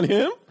 mullet on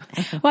him.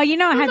 Well, you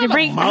know, I had to not a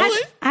bring mullet.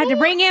 I had to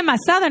bring in my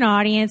Southern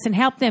audience and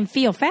help them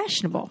feel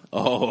fashionable.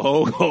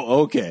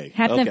 Oh, okay.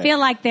 Have them feel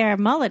like their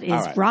mullet is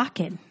right.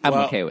 rocking. I'm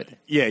okay with it.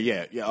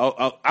 Yeah.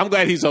 Oh, I'm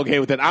glad he's okay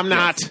with it. I'm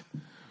not.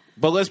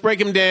 But let's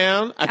break him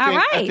down.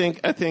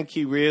 I think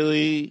he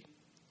really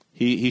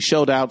he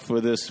showed out for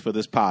this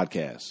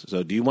podcast.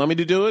 So, do you want me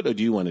to do it or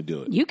do you want to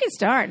do it? You can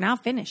start and I'll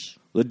finish.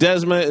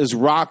 Ledesma is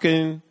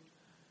rocking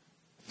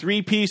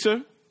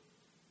 3-piecer.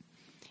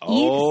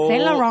 Yves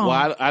Saint Laurent.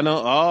 Well, I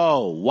know.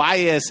 Oh,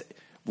 YS.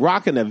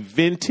 Rocking a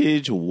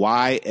vintage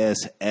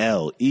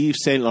YSL.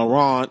 Yves Saint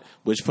Laurent,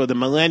 which for the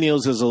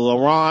millennials is a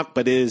Laurent,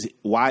 but is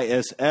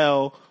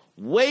YSL.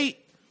 Wait,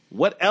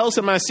 what else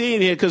am I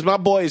seeing here? Because my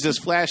boy is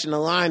just flashing the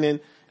line in,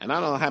 and I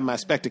don't have my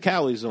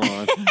spectacles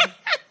on.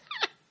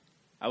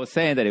 I was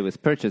saying that it was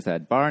purchased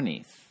at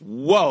Barney's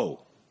Whoa.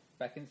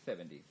 back in the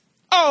 70s.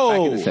 Oh,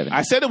 Back in the 70s.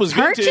 I said it was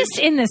vintage. Purchased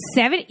in the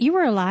 70s? You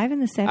were alive in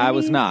the 70s? I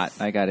was not.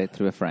 I got it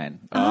through a friend.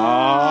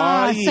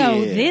 Oh, so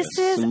yeah. this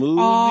is Smoothie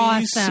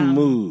awesome.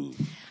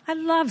 Smooth. I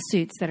love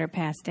suits that are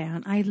passed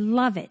down. I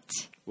love it.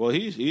 Well,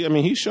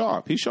 he's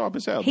sharp. He's sharp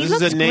as hell. He This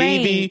is looks a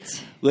navy,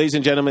 great. ladies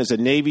and gentlemen, it's a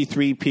navy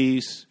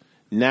 3-piece,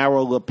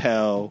 narrow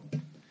lapel.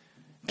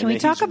 Can we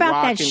talk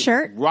about that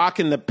shirt?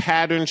 Rocking the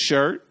pattern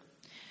shirt,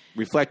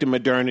 reflecting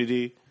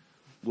modernity,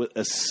 with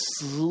a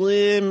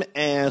slim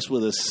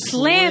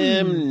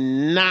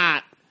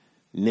knot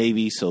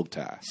navy silk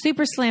tie.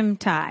 Super slim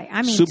tie.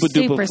 I mean, Super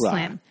super, duper fly.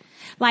 slim.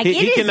 Like, He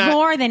it is cannot-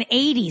 more than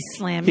 80s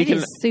slim. It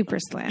is super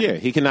slim. Yeah,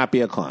 he cannot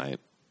be a client.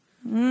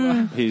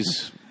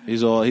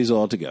 He's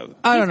all together.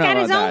 I He's don't know got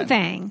about his own that.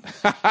 thing.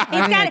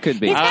 I think it could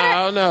be.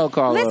 I don't know,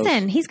 Carlos.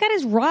 Listen, he's got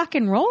his rock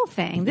and roll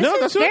thing. This is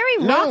that's very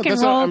rock and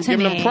roll I'm to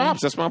giving me. him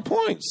props. That's my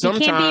point. He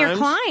Sometimes can't be your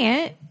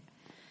client.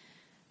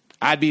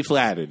 I'd be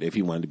flattered if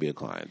he wanted to be a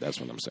client. That's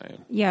what I'm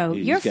saying. Yo,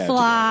 He's you're got it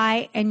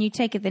fly, and you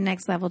take it the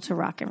next level to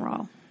rock and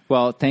roll.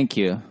 Well, thank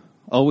you.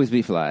 Always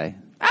be fly.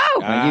 Oh!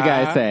 Like you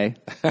guys say.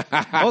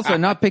 Also,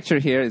 not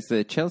pictured here is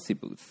the Chelsea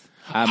boots.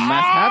 I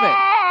must have it.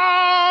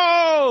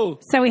 Oh!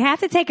 So we have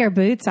to take our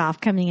boots off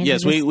coming into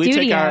Yes, the we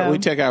studio.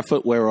 take our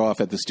footwear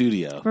off at the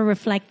studio. We're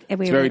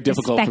very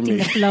difficult for inspecting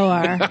me. the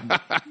floor.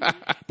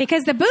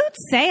 Because the boots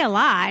say a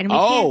lot. And we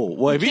Oh, can't-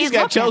 well, if we he's can't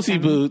got look at Chelsea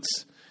them.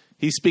 boots,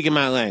 he's speaking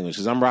my language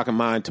because I'm rocking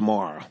mine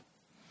tomorrow.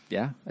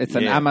 Yeah, it's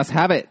an Yeah. I must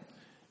have it.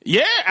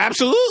 Yeah,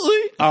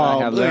 absolutely. Oh,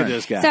 have look at learned.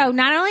 this guy. So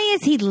not only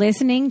is he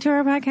listening to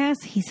our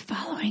podcast, he's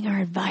following our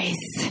advice.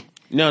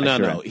 No.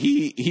 Sure.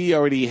 He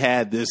already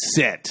had this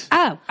set.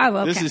 Oh,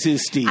 okay. This is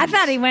his Steve. I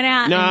thought he went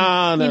out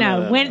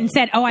and went and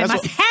said, oh, I That's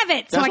must what- have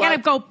it, so I that's got to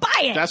why- go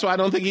buy it. That's why I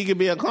don't think he could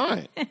be a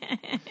client.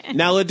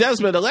 Now,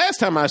 Ledesma, the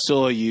last time I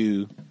saw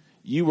you,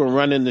 you were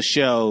running the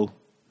show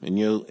in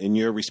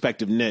your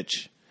respective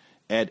niche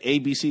at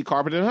ABC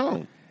Carpet and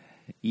Home.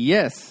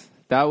 Yes,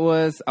 that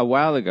was a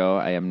while ago.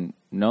 I am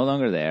no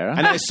longer there.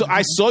 And I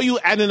saw you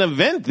at an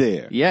event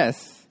there.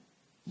 Yes,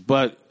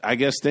 But I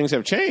guess things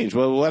have changed.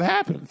 Well, what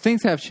happened?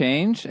 things have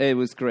changed. It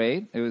was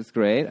great.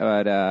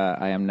 But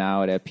I am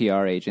now at a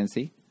PR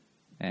agency,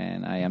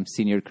 and I am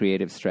senior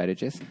creative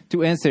strategist.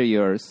 To answer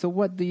your "so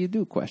what do you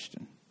do?"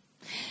 question.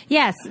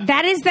 Yes,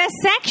 that is the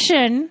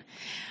section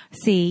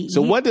See,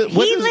 So what he does-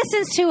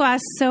 listens to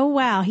us so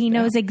well. He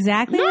knows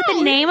exactly what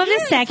the name of the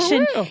for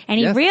section, real. and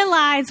he Yes.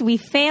 realized we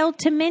failed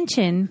to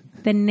mention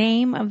the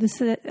name of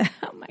the.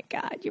 Oh my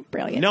God, you're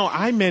brilliant. No,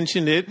 I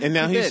mentioned it, and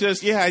now You he's did.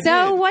 just I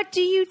So did. what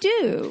do you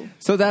do?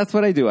 So that's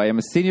what I do. I am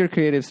a senior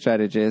creative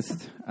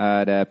strategist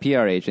at a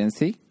PR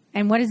agency.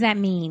 And what does that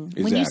mean?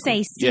 When you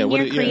Exactly. say Yeah, senior what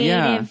it- yeah. creative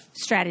Yeah.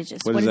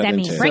 strategist, What what does does that that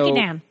mean? entail? Break it So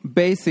down.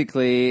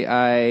 basically,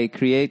 I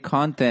create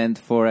content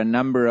for a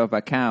number of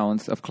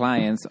accounts of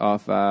clients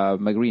of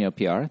Magrino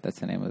PR. That's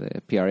the name of the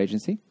PR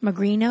agency.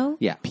 Magrino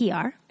Yeah.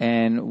 PR.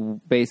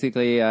 And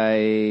basically,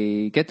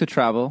 I get to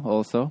travel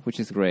also, which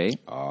is great,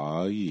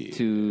 Oh yeah.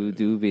 to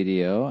do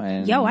video.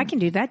 And Yo, I can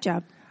do that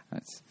job.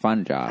 It's a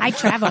fun job. I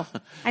travel.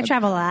 I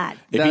travel a lot. If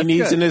he That's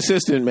needs good. an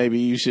assistant, maybe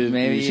you should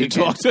Maybe you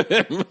talk to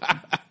him.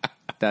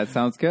 That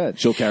sounds good.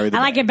 She'll carry the I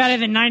like bag. it better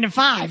than 9 to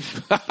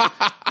 5.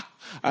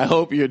 I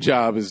hope your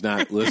job is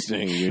not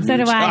listening. Your So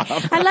new do I.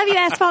 job. I love you,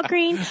 Asphalt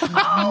Green.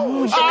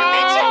 Oh, should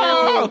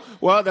have mentioned them.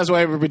 Well, that's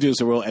why every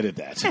producer will edit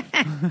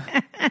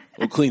that.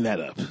 We'll clean that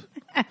up.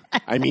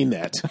 I mean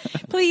that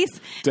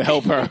Please. to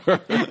help her.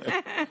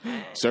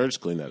 Serge,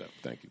 clean that up.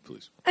 Thank you,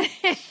 please.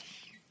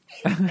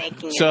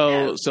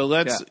 So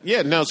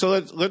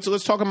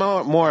let's talk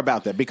more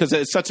about that, because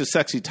it's such a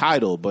sexy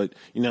title. But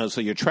so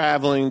you're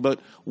traveling. But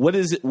what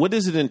does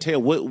it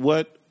entail?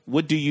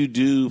 What do you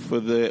do for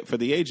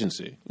the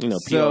agency? PR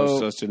is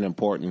such an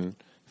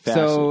important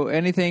facet. So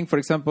anything, for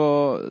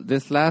example,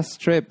 this last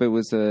trip, it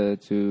was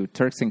to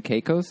Turks and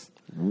Caicos,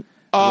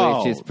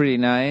 which is pretty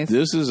nice.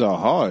 This is a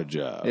hard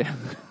job.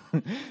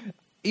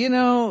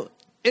 Yeah.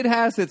 It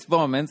has its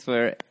moments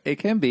where it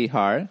can be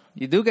hard.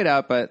 You do get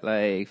up at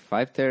like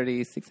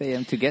 5:30, 6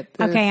 a.m. to get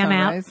the Okay,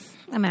 sunrise.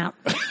 I'm out.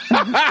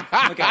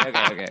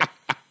 Okay.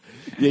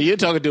 Yeah, you're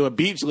talking to a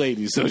beach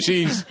lady, so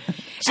she's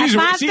At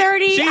 5:30,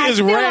 she I is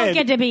still red. don't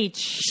get to beach.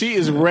 She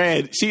is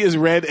red. She is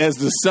red as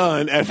the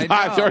sun at I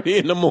know. 5:30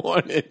 in the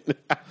morning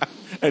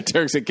at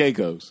Turks and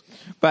Caicos.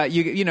 But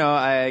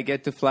I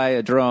get to fly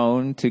a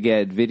drone to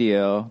get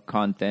video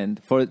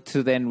content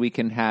so then we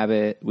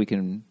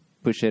can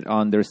push it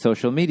on their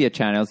social media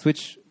channels,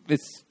 which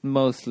is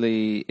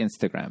mostly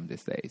Instagram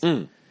these days.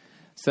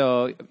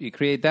 So you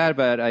create that,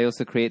 but I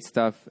also create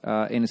stuff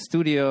in a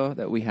studio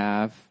that we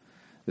have.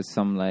 There's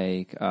some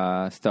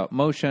stop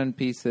motion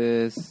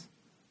pieces.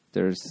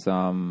 There's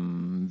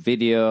some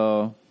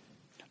video.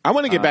 I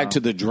want to get back to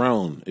the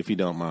drone, if you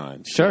don't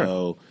mind. Sure.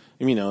 So,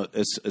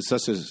 it's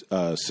such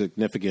a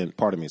significant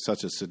part of me,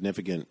 such a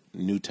significant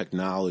new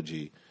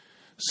technology.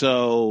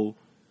 So,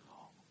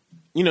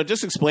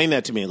 just explain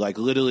that to me. Like,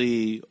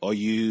 literally, are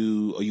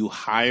you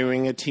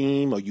hiring a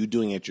team? Are you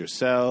doing it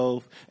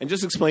yourself? And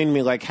just explain to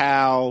me, like,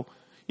 how,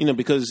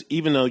 because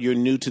even though you're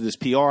new to this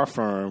PR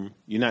firm,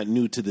 you're not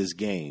new to this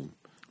game.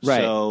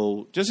 Right.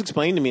 So just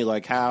explain to me,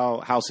 like,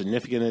 how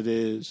significant it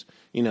is,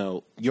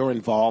 your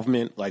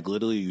involvement, like,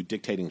 literally, you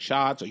dictating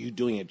shots? Are you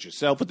doing it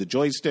yourself with the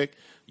joystick?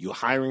 You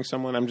hiring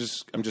someone? I'm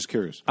just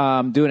curious.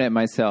 I'm doing it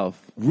myself.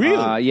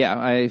 Really? Yeah,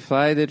 I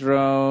fly the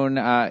drone.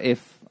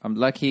 If I'm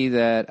lucky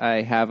that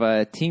I have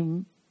a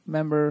team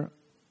member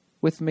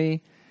with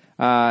me,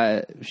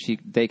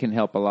 they can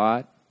help a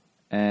lot.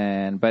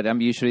 But I'm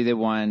usually the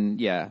one,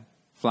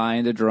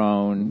 flying the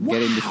drone,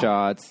 getting the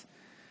shots,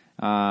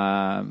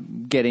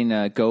 getting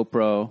a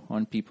GoPro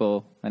on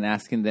people and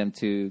asking them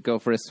to go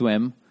for a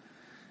swim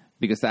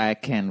because I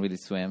can't really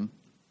swim.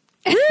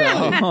 So,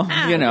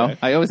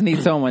 I always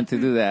need someone to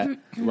do that.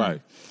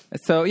 Right.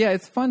 So,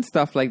 it's fun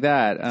stuff like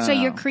that. So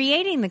you're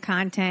creating the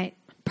content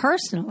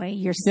personally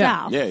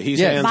yourself. Yeah, he's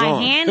Yes. hands By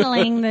on.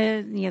 handling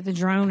the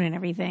drone and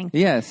everything.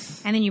 Yes.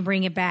 And then you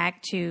bring it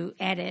back to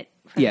edit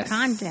for the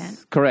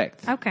content.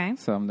 Correct. Okay.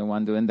 So I'm the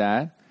one doing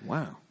that.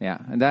 Wow. Yeah.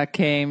 And that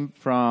came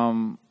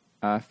from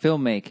a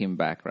filmmaking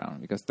background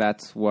because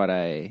that's what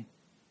I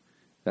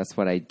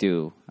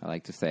do. I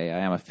like to say I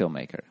am a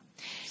filmmaker.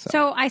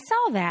 So I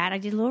saw that. I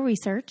did a little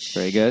research.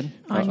 Very good.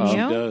 On Uh-oh. He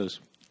you. does.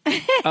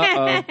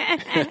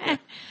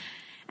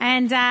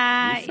 And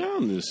I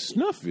found this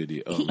snuff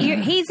video.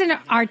 he's an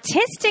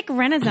artistic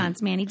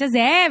renaissance man. He does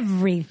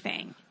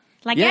everything.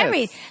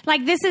 Yes.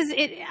 This is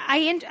it.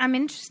 I'm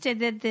interested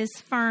that this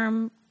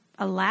firm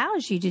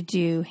allows you to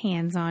do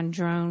hands-on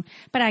drone,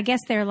 but I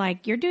guess they're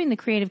like, you're doing the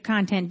creative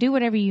content. Do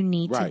whatever you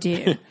need Right.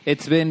 to do.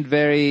 It's been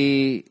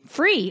very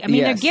Free. I mean,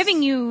 Yes. they're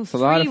giving you It's a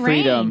lot of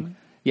freedom. reign.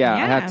 Yeah,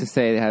 I have to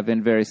say they have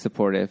been very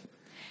supportive.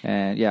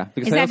 And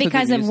because Is I that also do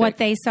because of music. what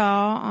they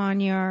saw on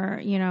your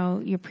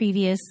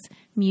previous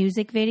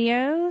music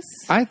videos?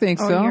 I think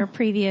or so. your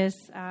previous,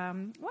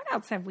 what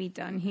else have we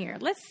done here?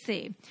 Let's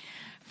see.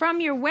 From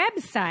your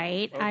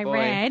website, I boy.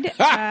 read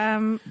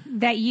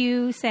that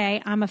you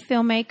say, I'm a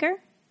filmmaker,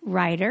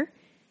 writer,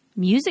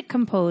 music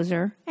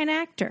composer, and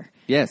actor.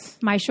 Yes.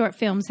 My short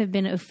films have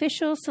been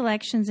official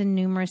selections in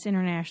numerous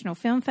international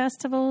film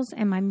festivals,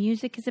 and my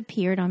music has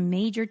appeared on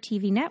major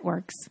TV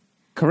networks.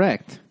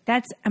 Correct.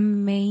 That's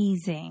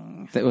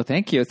amazing. Well,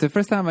 thank you. It's the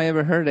first time I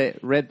ever heard it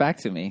read back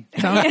to me.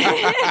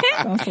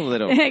 Sounds a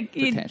little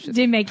pretentious. Did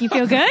it make you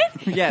feel good?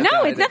 Yes,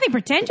 No, no, it's nothing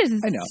pretentious.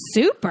 It's I know.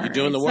 super. You're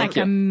doing the It's work. like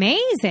Yeah.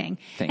 amazing.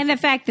 Thank and you.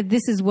 the fact that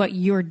this is what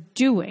you're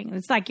doing.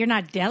 It's like you're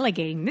not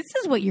delegating. This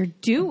is what you're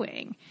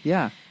doing.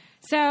 Yeah.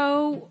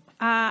 So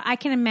I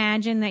can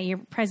imagine that your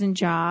present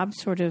job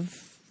sort of,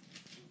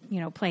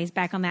 plays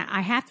back on that.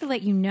 I have to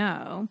let you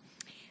know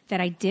that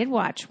I did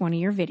watch one of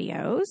your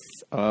videos.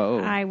 Oh.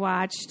 I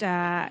watched.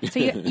 So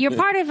you're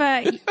part of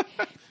a.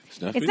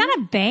 It's not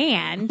a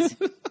band,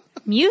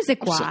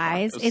 music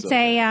wise. I'm It's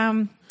sorry.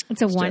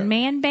 a one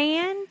man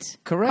band.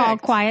 Correct.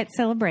 Called Quiet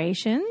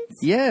Celebrations.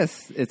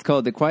 Yes, it's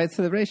called The Quiet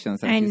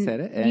Celebrations, as And you said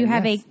it. And you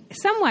have yes. a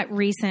somewhat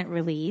recent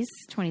release,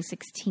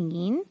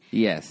 2016,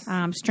 Yes.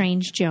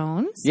 Strange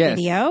Jones Yes.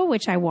 video,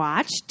 which I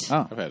watched.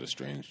 Oh, I've had a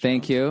strange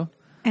thank you.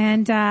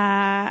 And in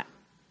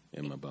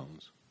my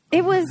bones.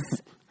 it was,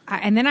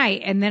 and then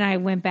I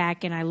went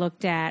back and I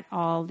looked at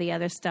all the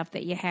other stuff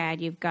that you had.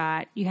 You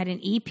had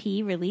an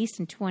EP released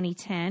in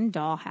 2010,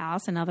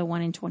 Dollhouse, another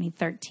one in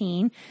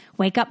 2013,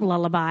 Wake Up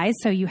Lullabies.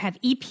 So you have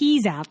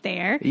EPs out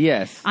there.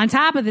 Yes. On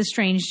top of the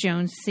Strange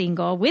Jones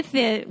single with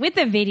the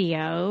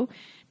video,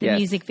 the Yes.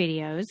 music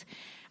videos.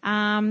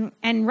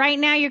 And right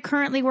now you're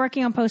currently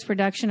working on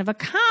post-production of a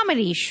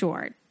comedy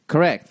short.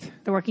 Correct.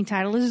 The working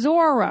title is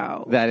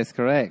Zorro. That is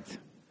correct.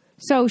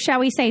 So shall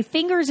we say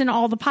fingers in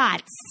all the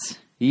pots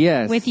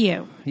Yes. with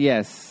you?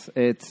 Yes.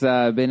 It's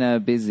been a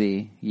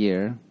busy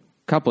year,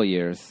 couple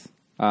years.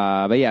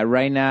 But yeah,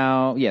 right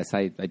now, yes,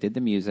 I did the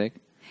music.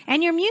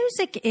 And your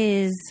music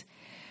is,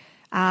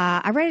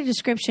 I read a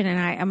description and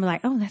I'm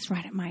like, oh, that's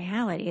right up my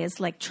alley. It's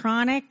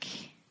electronic.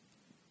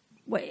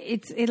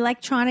 It's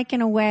electronic in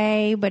a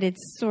way, but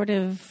it's sort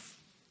of,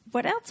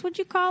 what else would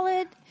you call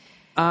it?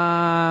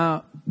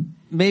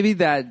 Maybe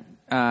that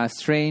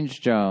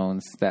Strange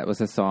Jones, that was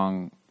a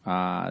song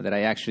that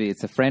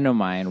it's a friend of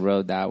mine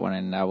wrote that one,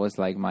 and that was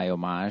like my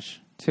homage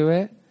to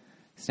it.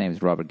 His name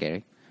is Robert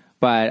Gary.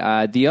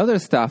 But the other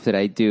stuff that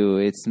I do,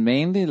 it's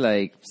mainly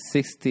like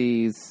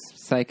 60s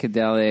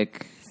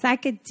psychedelic.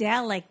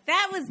 Psychedelic.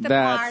 That was the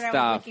That part I was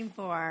stuff. looking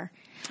for.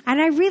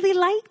 And I really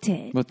liked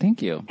it. Well,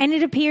 thank you. And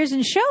it appears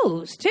in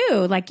shows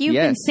too. Like you've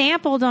been Yes.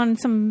 sampled on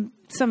some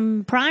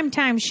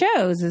primetime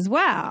shows as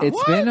well.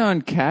 It's been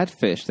on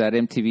Catfish, that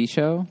MTV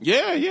show.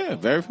 Yeah,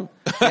 very.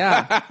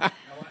 Yeah.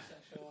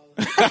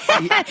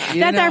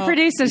 That's our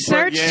producer,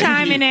 Serge,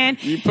 chiming in.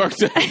 You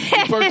perked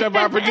up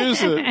our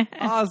producer.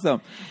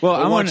 Awesome. Well,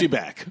 I I want you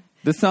back.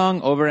 The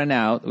song Over and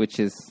Out, which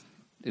is,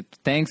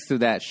 thanks to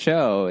that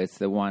show, it's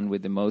the one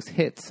with the most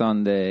hits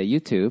on the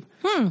YouTube.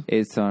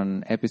 It's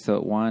on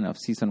episode 1 of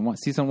season 1.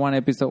 Season 1,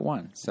 episode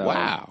 1. So,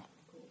 Wow.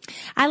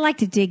 I like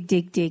to dig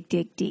deep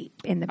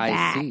in the I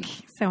back. see.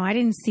 So I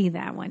didn't see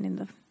that one in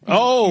the.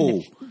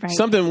 Oh, right.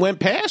 something went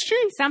past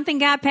you? Something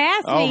got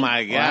past me. Oh,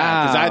 my God.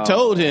 Because I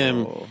told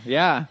him.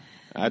 Yeah.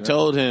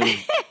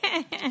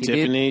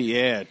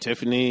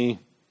 Tiffany,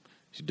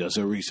 she does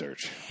her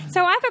research.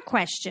 So I have a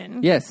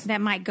question. Yes.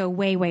 That might go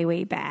way, way,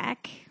 way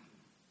back.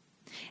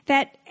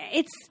 That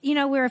it's,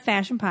 we're a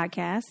fashion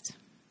podcast.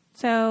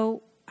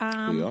 So We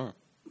are.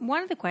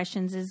 one of the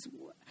questions is,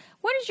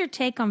 what is your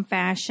take on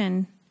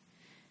fashion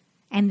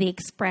and the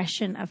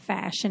expression of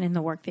fashion in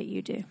the work that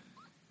you do?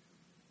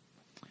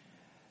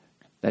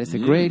 That is a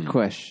great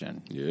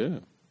question. Yeah.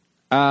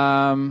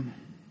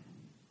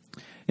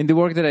 In the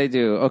work that I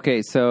do,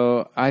 okay,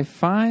 so I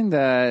find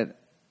that...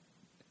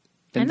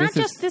 And not this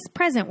is- just this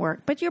present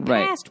work, but your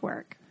Right. past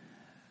work.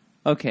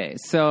 Okay,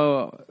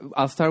 so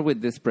I'll start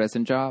with this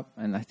present job,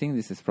 and I think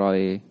this is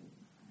probably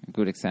a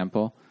good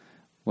example.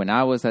 When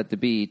I was at the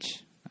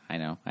beach, I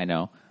know.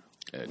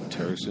 At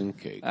Turks and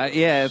Cake.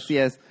 Yes.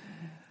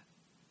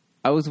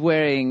 I was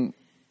wearing,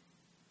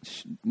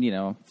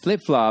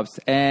 flip-flops,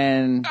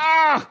 and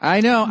I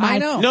know.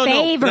 No,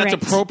 Favorite. that's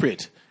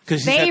appropriate.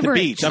 Because he's at the Favorite.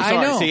 beach. I'm I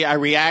sorry. know. See, I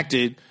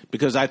reacted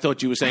because I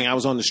thought you were saying I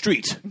was on the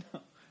street.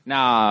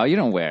 No, you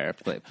don't wear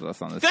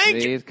flip-flops on the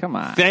Thank street. you. Come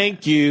on.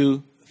 Thank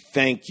you.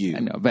 I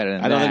know better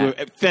than I don't that.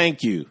 think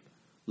thank you.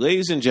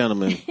 Ladies and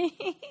gentlemen,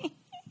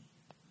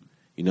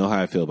 you know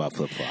how I feel about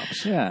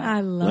flip-flops. Yeah.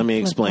 I love Let me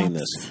explain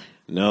flip-flops. this.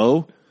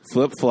 No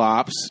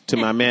flip-flops, to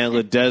my man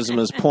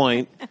Ledesma's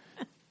point,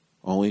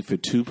 only for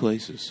 2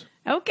 places.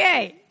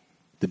 Okay.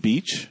 The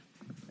beach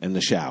and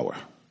the shower.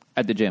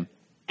 At the gym.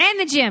 And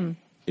the gym.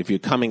 If you're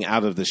coming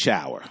out of the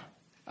shower.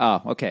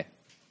 Oh, okay.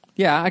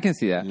 Yeah, I can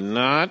see that.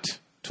 Not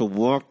to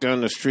walk down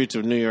the streets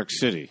of New York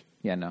City.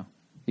 Yeah, no.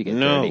 You get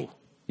No. dirty.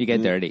 You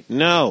get dirty.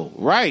 No,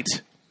 right.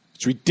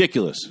 It's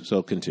ridiculous.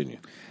 So continue.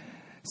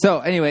 So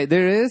anyway,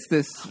 there is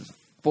this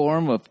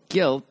form of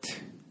guilt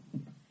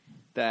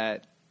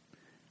that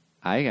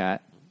I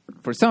got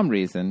for some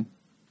reason,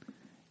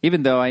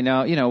 even though I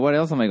know, what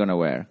else am I going to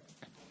wear?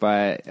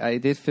 But I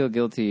did feel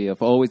guilty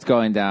of always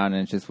going down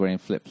and just wearing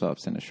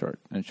flip-flops and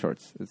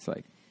shorts. It's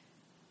like,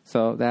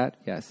 so that,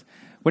 yes.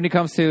 When it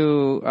comes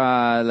to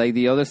like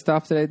the other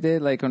stuff that I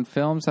did, like on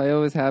films, I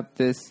always have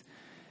this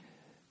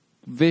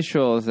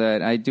visuals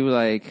that I do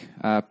like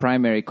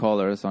primary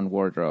colors on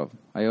wardrobe.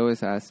 I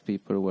always ask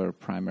people to wear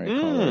primary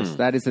colors.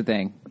 That is the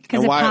thing. Because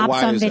And it why- pops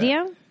why on is that?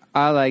 video?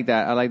 I like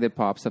that. I like the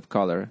pops of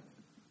color.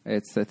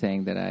 It's the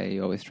thing that I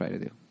always try to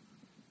do.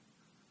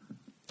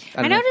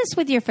 I don't know. noticed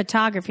with your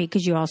photography,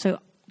 because you also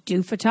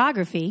do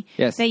photography,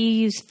 Yes. that you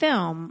use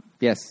film.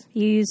 Yes.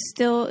 You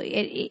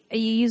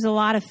use a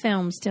lot of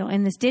film still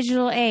in this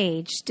digital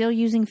age. Still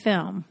using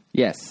film.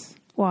 Yes.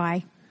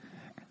 Why?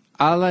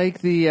 I like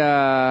the,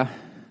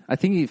 I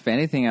think if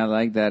anything, I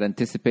like that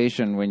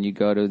anticipation when you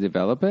go to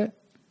develop it.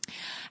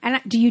 And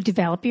do you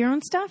develop your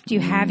own stuff? Do you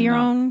have your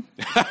own?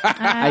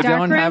 I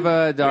don't have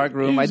a dark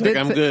room. He's like,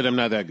 I'm good. I'm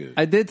not that good.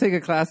 I did take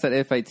a class at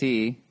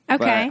FIT.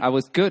 But Okay. I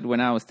was good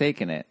when I was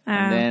taking it.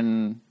 And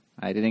then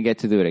I didn't get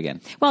to do it again.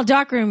 Well,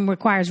 darkroom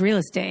requires real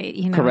estate.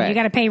 You know, Correct. You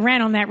got to pay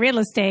rent on that real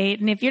estate,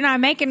 and if you're not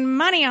making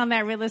money on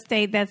that real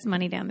estate, that's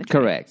money down the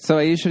drain. Correct. So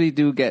I usually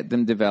do get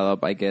them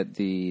developed. I get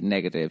the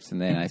negatives, and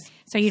then I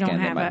So you don't scan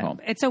have them at home.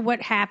 So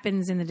what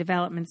happens in the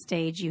development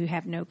stage, you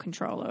have no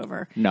control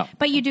over. No.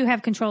 But you do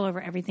have control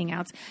over everything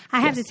else. I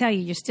have to tell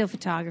you, your still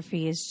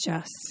photography is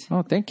just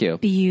Oh, thank you.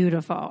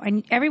 beautiful,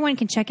 and everyone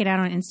can check it out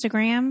on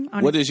Instagram.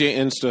 What is your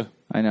Insta?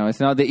 I know it's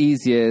not the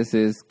easiest.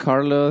 It's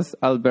Carlos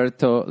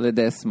Alberto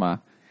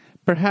Ledesma.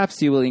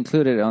 Perhaps you will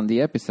include it on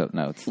the episode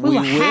notes. We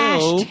will We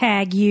will.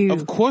 hashtag you.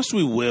 Of course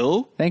we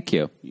will. Thank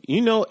you.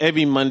 You know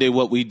every Monday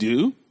what we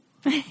do.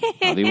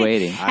 I'll be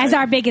waiting. As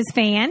our biggest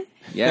fan.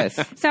 Yes.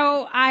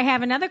 So I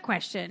have another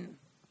question.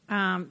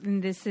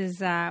 And this is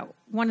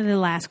one of the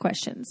last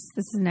questions.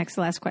 This is the next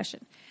to last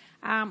question.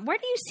 Where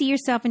do you see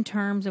yourself in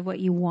terms of what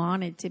you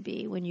wanted to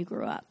be when you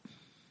grew up?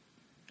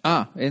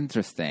 Ah,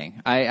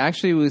 interesting. I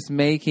actually was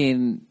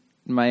making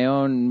my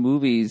own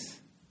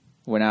movies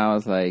when I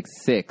was like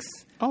 6.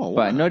 Oh, wow.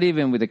 But not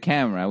even with a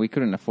camera. We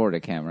couldn't afford a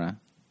camera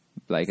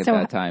like at So-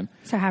 that time.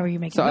 So how were you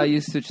making So I movies?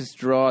 used to just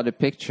draw the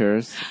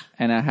pictures,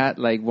 and I had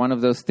like one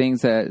of those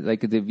things that,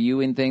 like the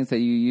viewing things that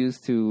you use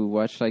to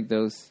watch like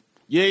those.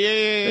 Yeah.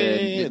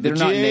 They're The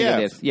not GAF.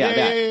 negatives. Yeah,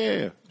 that.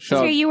 yeah.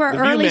 So you were The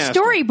early Viewmaster.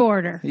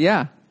 storyboarder.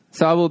 Yeah.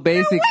 So I will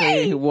basically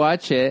way!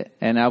 watch it,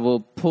 and I will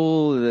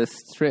pull the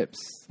strips,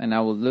 and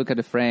I will look at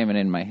the frame, and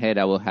in my head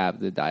I will have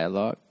the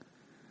dialogue.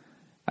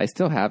 I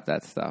still have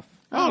that stuff.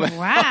 Oh, wow.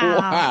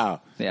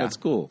 wow. Yeah. That's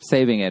cool.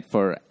 Saving it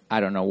for I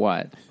don't know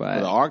what, but For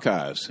the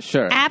archives.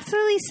 sure.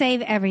 Absolutely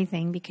save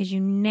everything because you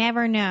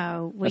never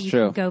know what That's you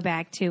true. can go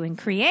back to and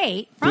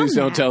create from Please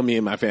don't that. tell me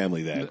and my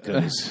family that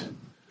because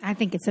I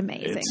think it's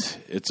amazing.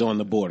 it's on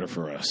the border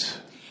for us.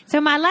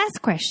 So my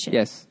last question.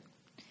 Yes.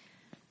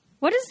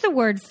 What does the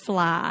word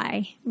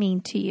fly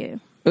mean to you?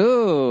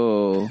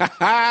 Ooh.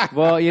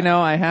 Well,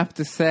 I have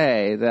to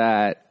say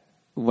that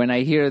when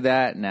I hear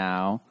that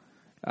now,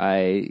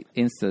 I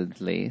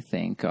instantly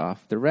think of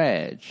the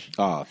Reg.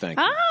 Oh, thank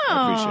you.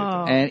 I appreciate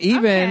that. And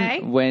even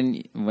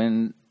okay.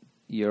 when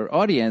your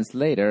audience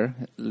later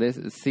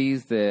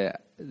sees the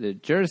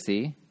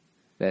jersey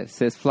that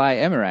says "Fly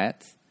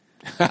Emirates,"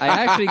 I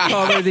actually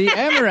call it the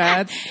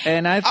Emirates,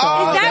 and I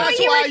thought Is that that's what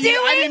you why were doing?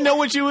 I didn't know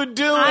what you were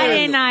doing. I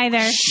didn't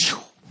either.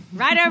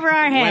 Right over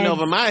our heads. Went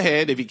over my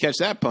head, if you catch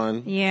that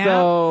pun. Yeah.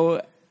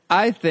 so.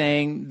 I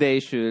think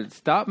they should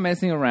stop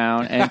messing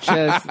around and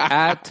just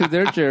add to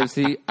their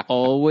jersey,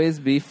 always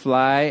be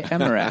Fly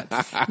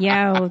Emirates.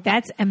 Yo,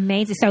 that's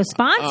amazing. So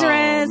sponsor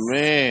us. Oh,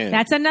 man.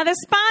 That's another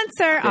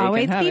sponsor. can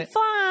Always have be it.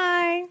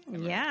 fly.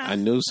 Yeah. I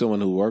knew someone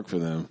who worked for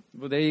them.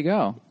 Well, there you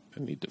go.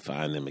 I need to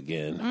find them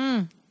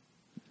again.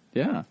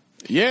 Yeah.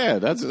 Yeah,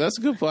 that's a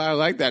good point. I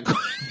like that.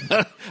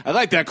 I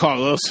like that,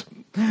 Carlos.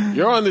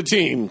 You're on the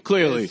team,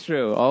 clearly. It's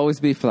true. Always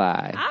be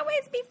Fly.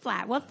 Always be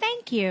flat. Well,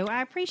 thank you.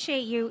 I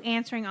appreciate you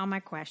answering all my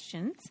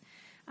questions.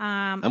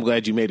 I'm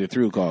glad you made it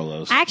through,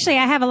 Carlos. Actually,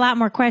 I have a lot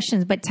more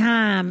questions, but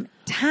time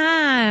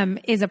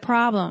is a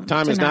problem.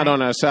 Time is not tonight.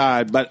 on our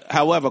side, but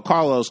however,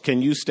 Carlos,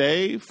 can you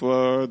stay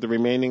for the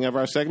remaining of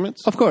our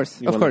segments? Of course.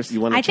 You Of wanna- course. You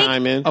want I to think-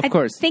 chime in? Of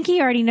course. I think he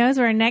already knows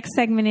where our next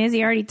segment is.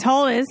 He already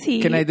told us.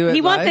 Can I do it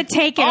He wants live? to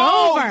take it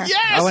Oh, over. yes,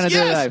 I wanna do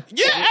it yes. live.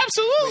 Yeah,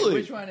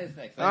 absolutely. one is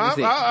next?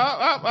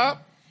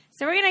 Up.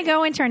 So we're going to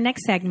go into our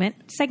next segment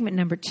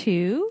number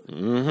 2,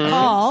 Mm-hmm.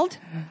 called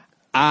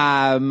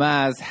I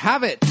must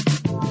have it.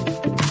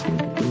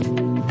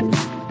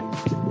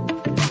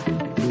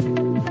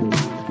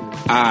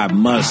 I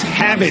must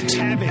have it.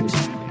 Have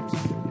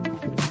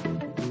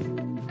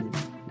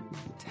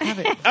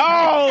it.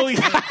 Oh,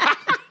 yeah.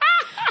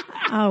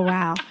 Oh,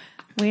 wow.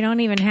 We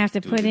don't even have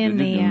to put in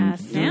the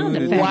sound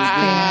effects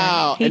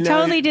Wow. there. He And then-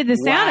 totally did the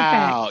sound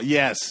wow.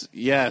 effect.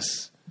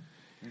 Yes.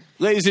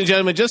 Ladies and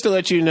gentlemen, just to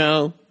let you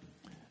know,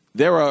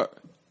 there are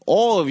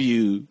all of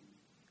you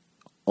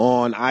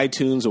on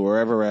iTunes or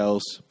wherever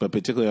else, but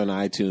particularly on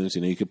iTunes,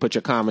 you can put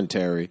your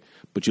commentary,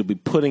 but you'll be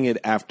putting it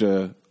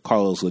after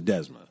Carlos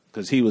Ledesma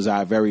because he was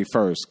our very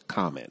first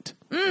comment.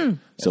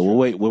 So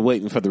we're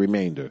waiting for the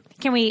remainder.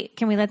 Can we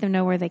let them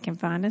know where they can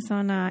find us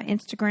on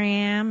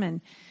Instagram? And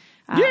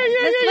Yeah.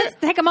 let's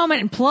take a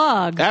moment and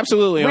plug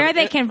Absolutely. where On-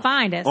 they can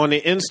find us. On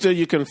the Insta,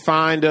 you can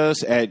find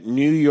us at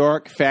New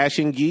York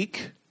Fashion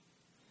Geek.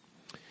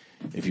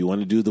 If you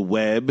want to do the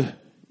web,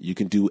 you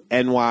can do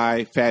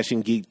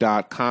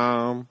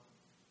nyfashiongeek.com.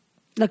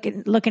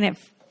 looking at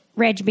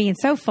Reg being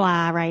so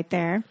fly right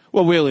there.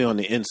 Well, really on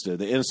the Insta.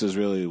 The Insta is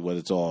really what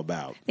it's all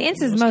about. The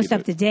Insta is most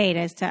up to date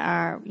as to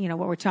our,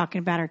 what we're talking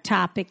about, our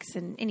topics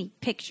and any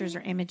pictures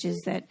or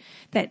images that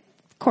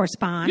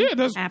correspond. Yeah,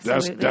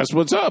 that's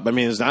what's up. I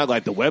mean, it's not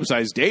like the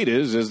website's data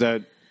is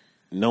that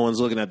no one's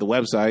looking at the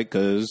website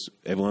because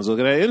everyone's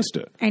looking at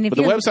Insta. But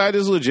the website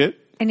is legit.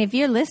 And if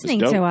you're listening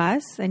to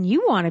us and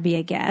you want to be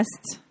a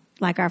guest,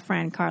 like our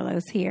friend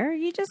Carlos here,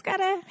 you just got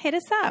to hit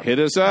us up.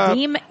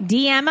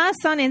 DM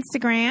us on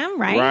Instagram,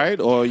 right?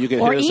 Right. Or you can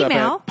hit us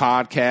email. up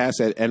at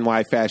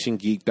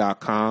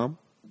podcast@nyfashiongeek.com.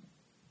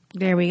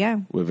 There we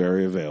go. We're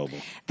very available.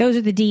 Those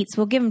are the deets.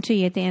 We'll give them to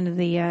you at the end of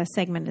the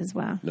segment as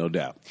well. No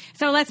doubt.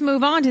 So let's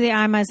move on to the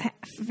I Must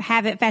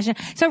Have It fashion.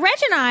 So Reg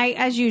and I,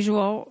 as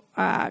usual,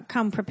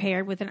 come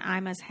prepared with an I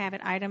Must Have It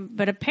item,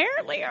 but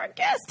apparently our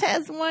guest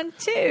has one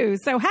too.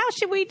 So how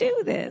should we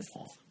do this?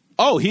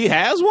 Oh, he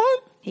has one?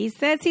 He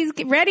says he's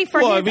ready for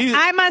his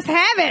I Must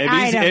Have It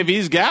item. If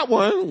he's got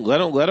one, let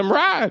him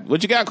ride.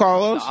 What you got,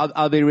 Carlos?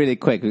 I'll be really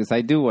quick because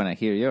I do want to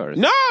hear yours.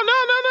 No.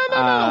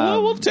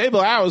 We'll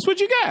table ours.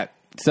 What you got?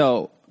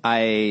 So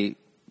I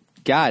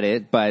got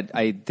it, but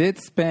I did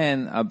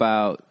spend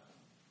about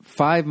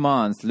 5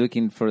 months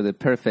looking for the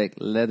perfect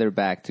leather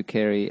bag to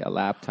carry a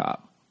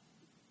laptop.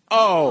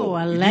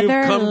 Oh, a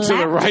leather you've come to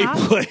the right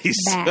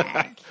place.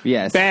 Bag.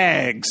 Yes.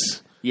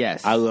 Bags.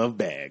 Yes. I love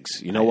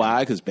bags. You know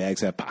why? Because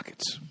bags have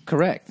pockets.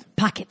 Correct.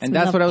 Pockets. And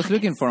that's what I was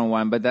looking for in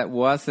one, but that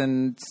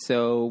wasn't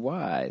so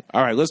wide.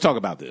 All right, let's talk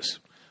about this.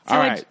 So all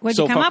right. What'd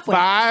you come up with?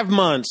 5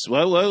 months,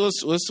 well,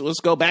 let's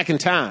go back in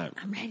time.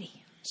 I'm ready.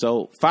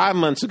 So 5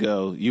 months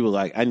ago, you were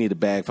like, I need a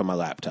bag for my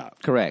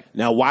laptop. Correct.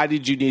 Now, why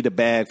did you need a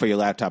bag for your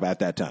laptop at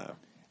that time?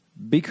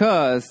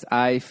 Because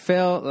I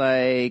felt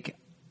like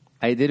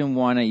I didn't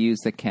want to use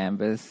the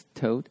canvas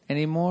tote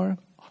anymore.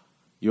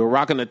 You were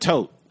rocking a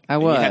tote. I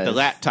was. You had the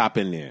laptop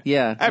in there.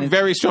 Yeah. I have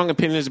very strong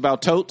opinions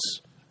about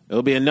totes.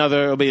 It'll be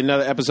another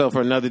episode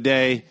for another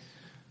day.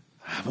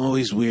 I'm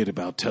always weird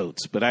about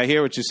totes, but I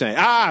hear what you're saying.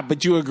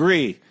 But you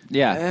agree.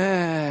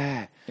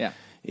 Yeah.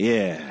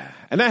 Yeah.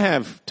 And I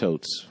have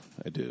totes.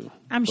 I do.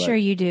 I'm sure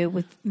you do,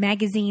 with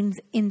magazines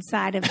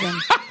inside of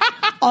them.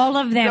 All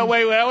of them. No,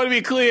 wait. I want to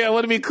be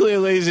clear,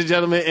 ladies and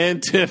gentlemen,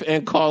 and Tiff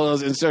and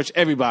Carlos and search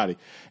everybody.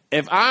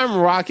 If I'm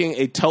rocking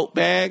a tote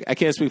bag, I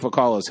can't speak for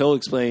Carlos. He'll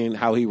explain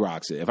how he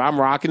rocks it. If I'm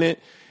rocking it,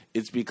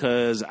 it's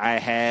because I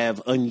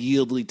have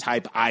unyieldly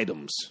type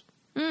items.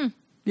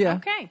 Yeah.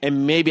 Okay.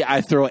 And maybe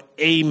I throw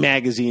a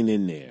magazine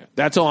in there.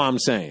 That's all I'm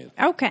saying.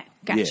 Okay.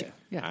 Gotcha.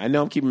 Yeah. I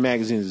know I'm keeping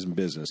magazines in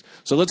business.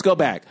 So let's go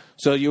back.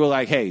 So you were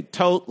like, hey,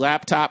 tote,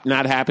 laptop,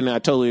 not happening. I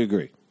totally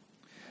agree.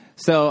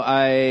 So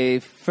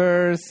I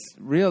first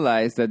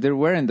realized that there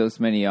weren't those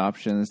many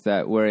options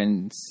that were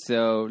in a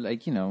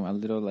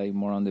little like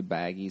more on the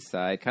baggy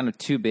side, kind of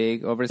too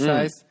big,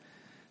 oversized.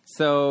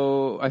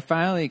 So I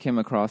finally came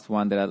across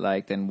one that I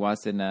liked and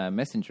was in a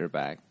messenger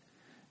bag,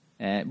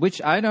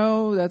 which I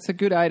know that's a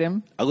good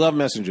item. I love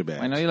messenger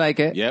bags. I know you like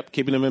it. Yep,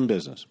 keeping them in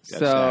business.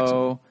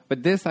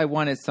 But this I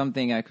wanted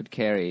something I could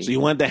carry. So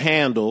you wanted the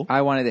handle.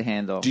 I wanted the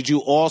handle. Did you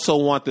also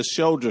want the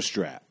shoulder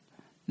strap?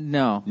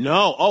 No.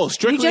 Oh,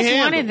 strictly You just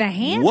handle. wanted the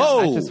handle?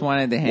 Whoa. I just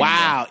wanted the handle.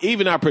 Wow.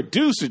 Even our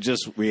producer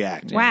just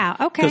reacted. Wow,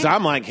 okay. Because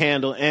I'm like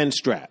handle and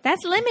strap.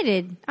 That's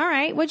limited. All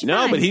right. What'd you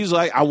find? No, but he's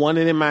like, I want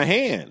it in my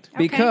hand.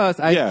 Because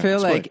I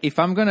feel like explain. if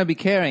I'm going to be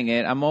carrying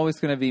it, I'm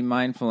always going to be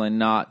mindful and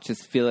not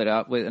just fill it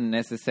up with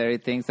unnecessary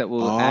things that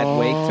will add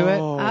weight to it.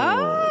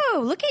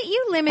 Oh, look at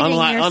you limiting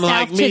Unlike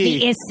yourself to me.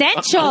 the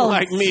essentials.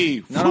 Unlike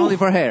me. Not only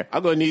for hair.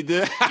 I'm going to need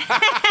this.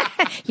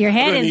 Your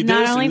head is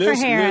not only for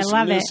hair. I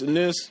love it. And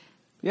this.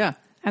 Yeah.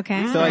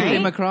 Okay. So I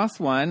came across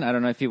one. I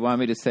don't know if you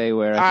want me to say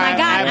where. My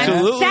God,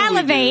 absolutely I'm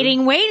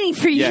salivating, waiting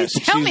for you to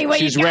tell me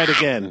what you got. She's red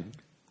again.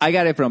 I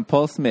got it from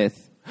Paul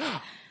Smith.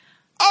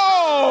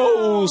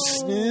 Oh,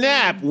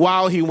 snap.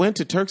 While he went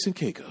to Turks and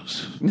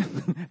Caicos.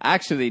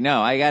 Actually,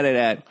 no. I got it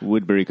at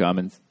Woodbury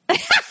Commons.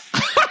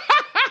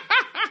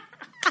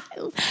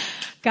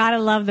 Gotta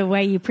love the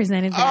way you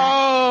presented that.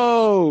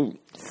 Oh.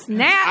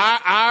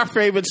 Snap. Our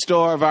favorite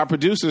store of our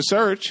producer,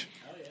 Search.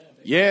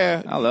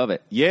 Yeah. I love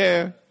it.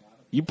 Yeah.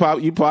 You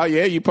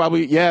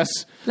probably, yes.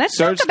 Let's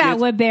talk about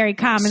Woodbury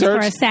Commons for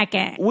a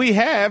second. We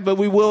have, but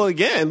we will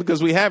again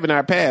because we have in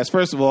our past.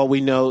 First of all,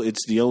 we know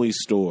it's the only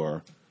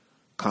store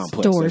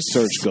complex that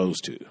Search goes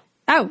to.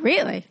 Oh,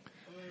 really?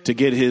 To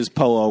get his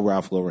Polo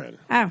Ralph Lauren.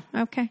 Oh,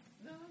 okay.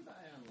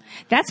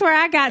 That's where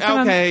I got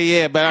some. Okay,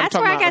 yeah, but I'm that's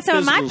talking where I about got some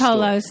of my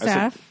Polo store.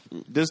 stuff.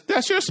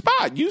 That's your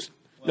spot.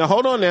 Now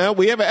hold on. Now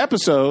we have an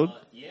episode.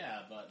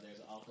 Yeah, but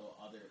there's also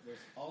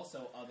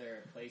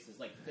other places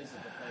like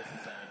physical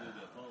places that I do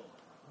get Polo.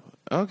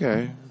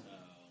 Okay. So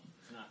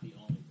it's not the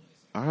only place.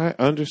 I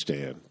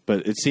understand,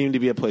 but it seemed to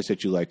be a place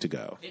that you like to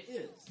go. It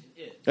is.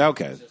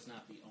 Okay. It's just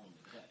not the only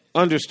place.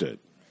 Understood.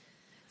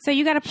 So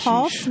you got a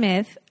Paul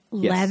Smith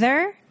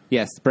leather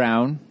Yes,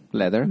 brown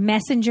leather.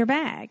 messenger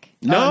bag.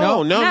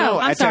 No.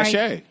 I'm sorry.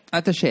 Attaché.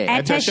 Attaché.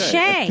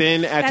 Attaché. A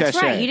thin That's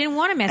attaché. right. You didn't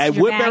want a At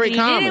messenger Woodbury bag. You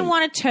Commons. didn't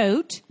want a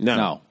tote.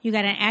 No. You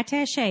got an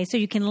attaché, so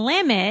you can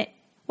limit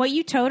what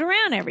you tote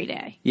around every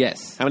day.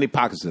 Yes. How many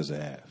pockets does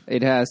it have?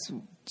 It has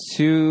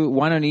 2,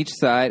 1 on each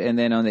side, and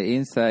then on the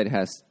inside it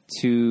has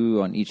 2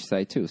 on each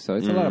side too. So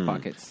it's a lot of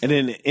pockets. And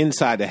then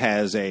inside it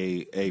has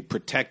a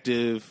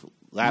protective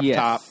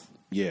laptop. Yes.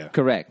 Yeah.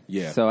 Correct.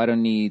 Yeah. So I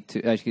don't need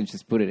to. I can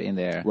just put it in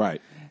there.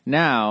 Right.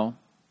 Now,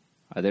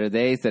 are there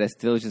days that I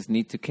still just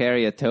need to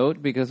carry a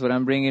tote because what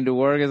I'm bringing to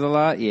work is a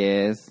lot?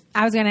 Yes.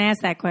 I was going to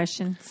ask that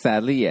question.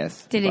 Sadly,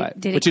 yes. Did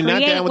But it you're not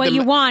create down with what the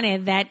you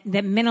wanted? That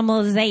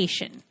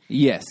minimalization.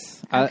 yes.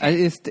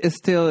 Okay. It's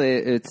still.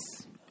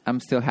 I'm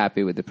still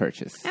happy with the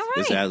purchase. All right.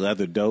 Is that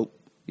leather dope?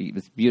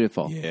 It's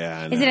beautiful.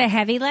 Yeah, I know. Is it a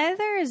heavy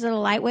leather? Is it a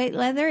lightweight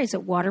leather? Is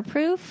it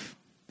waterproof?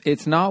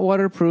 It's not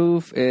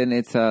waterproof, and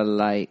it's a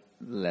light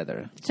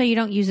leather. So you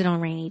don't use it on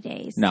rainy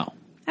days? No.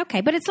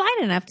 Okay, but it's light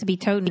enough to be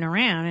toting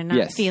around and not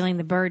Yes. feeling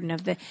the burden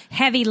of the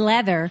heavy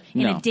leather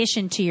in No.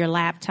 addition to your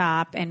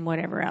laptop and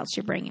whatever else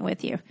you're bringing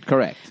with you.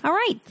 Correct. All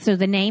right, so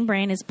the name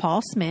brand is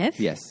Paul Smith.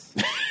 Yes.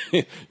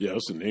 Yeah,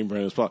 it's the name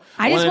brand.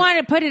 I just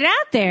wanted to put it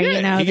out there. Yeah,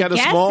 you know, he the got a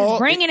guest small- is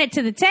bringing it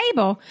to the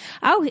table.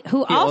 Oh,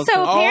 who also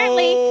also-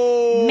 apparently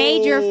Oh.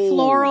 made your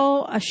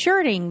floral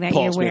shirting that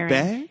Paul you're Smith wearing.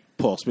 bag,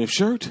 Paul Smith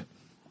shirt.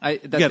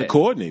 That's You got to it.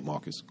 coordinate,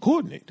 Marcus.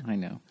 Coordinate. I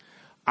know.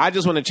 I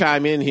just want to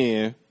chime in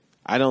here.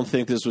 I don't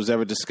think this was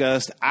ever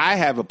discussed. I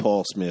have a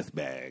Paul Smith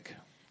bag.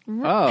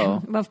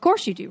 Oh. Well, of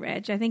course you do,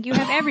 Reg. I think you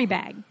have every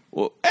bag.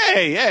 Well,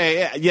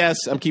 hey,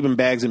 yes, I'm keeping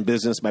bags in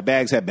business. My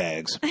bags have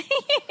bags.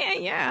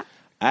 Yeah.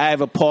 I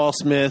have a Paul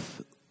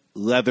Smith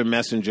leather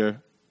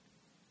messenger.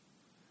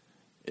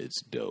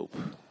 It's dope.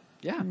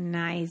 Yeah.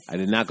 Nice. I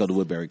did not go to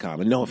Woodbury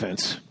Common. No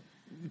offense.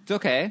 It's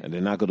okay. I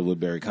did not go to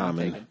Woodbury take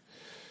Common. it.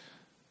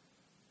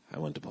 I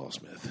went to Paul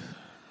Smith.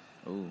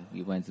 Oh,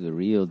 you went to the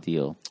real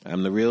deal.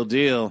 I'm the real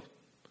deal.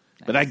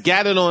 But I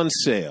got it on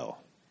sale.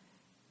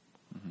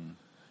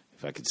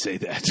 If I could say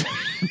that.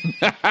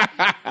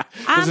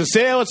 There's a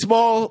sale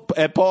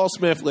at Paul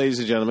Smith, ladies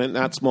and gentlemen,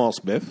 not Small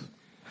Smith.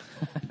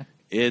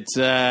 It's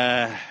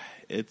quite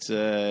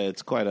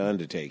an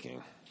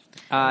undertaking.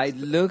 It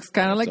looks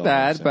kind of like all I'm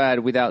that, saying.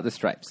 but without the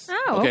stripes.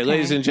 Oh, Okay,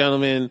 ladies and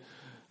gentlemen,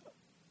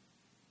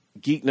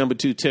 geek number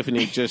 2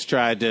 Tiffany just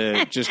tried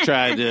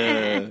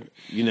to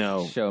you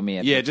know, Show me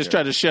a yeah, picture.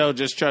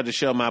 just tried to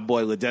show my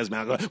boy Ledesma.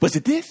 I go, was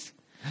it this?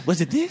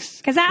 Was it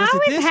this? 'Cause I Was it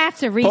always this? have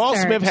to Paul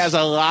research. Smith has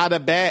a lot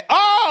of bad.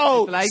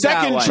 Oh, It's like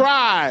that second one.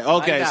 try. Okay,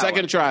 Like that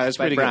second one. try. That's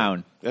By pretty Brown.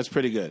 good. That's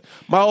pretty good.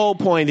 My whole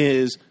point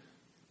is,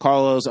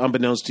 Carlos,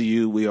 unbeknownst to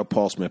you, we are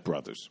Paul Smith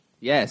brothers.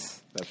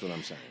 Yes. That's what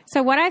I'm saying.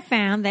 So what I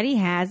found that he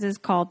has is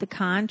called the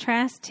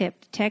contrast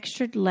tipped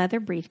textured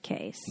leather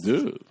briefcase.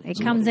 Dude, It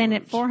comes in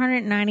at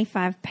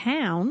 495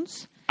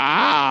 pounds.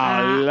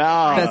 Lord.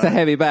 That's a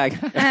heavy bag.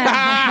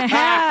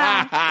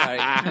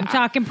 I'm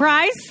talking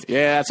price.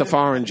 Yeah, that's a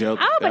foreign joke.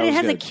 Oh, but That it was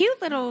has a good.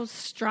 cute little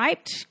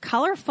striped,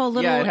 colorful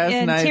little Yeah, it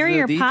has nice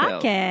interior little detail.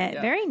 pocket.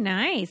 Yeah. Very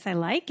nice. I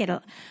like it.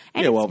 And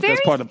Yeah, well, it's very,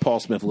 that's part of the Paul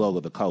Smith logo,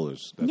 the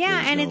colors. That's what yeah,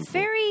 he's and known it's for.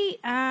 very,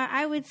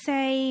 I would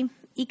say,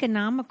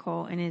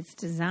 economical in its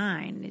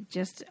design. It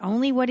just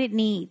only what it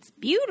needs.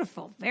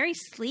 Beautiful, very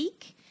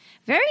sleek,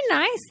 very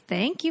nice.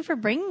 Thank you for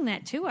bringing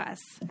that to us.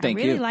 Thank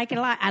I really you. like it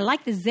a lot. I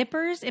like the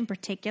zippers in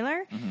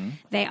particular. Mm-hmm.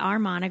 They are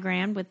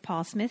monogrammed with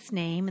Paul Smith's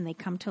name, and they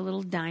come to a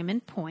little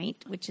diamond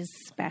point, which is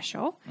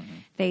special. Mm-hmm.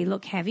 They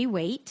look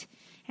heavyweight.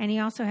 And he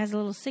also has a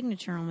little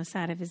signature on the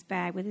side of his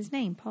bag with his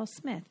name, Paul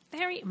Smith.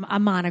 A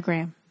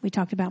monogram. We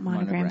talked about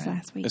monograms Monogram.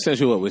 last week.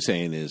 Essentially, what we're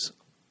saying is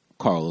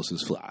Carlos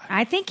is fly.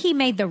 I think he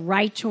made the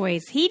right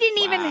choice. He didn't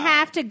even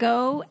have to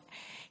go.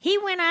 He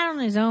went out on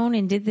his own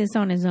and did this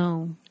on his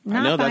own. I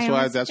know Not by that's our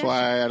why. That's suggestion.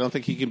 why I don't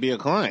think he can be a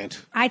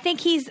client. I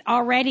think he's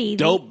already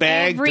Dope the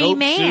bag, every dope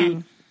man.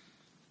 suit,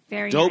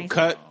 Very dope nice.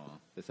 cut.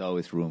 There's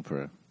always room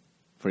for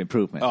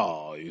improvement.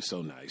 Oh, you're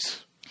so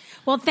nice.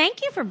 Well,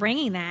 thank you for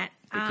bringing that.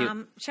 Thank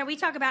you. Shall we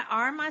talk about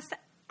our must?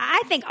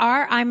 I think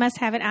our I must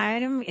have it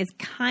item is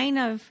kind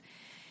of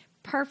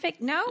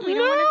perfect. No, we don't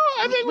No, want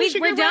to. I think we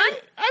should We're get done.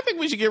 right. I think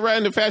we should get right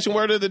into fashion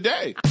word of the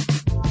day.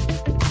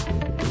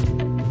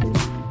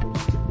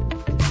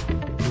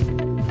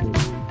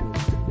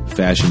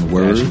 Fashion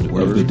word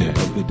of the day.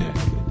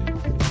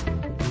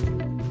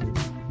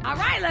 All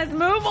right, let's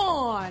move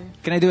on.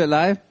 Can I do it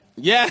live?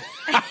 Yeah.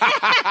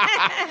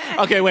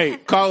 Okay,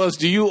 wait, Carlos.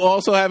 Do you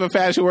also have a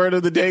fashion word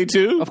of the day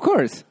too? Of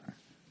course.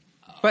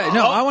 But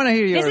no, I want to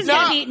hear yours. This is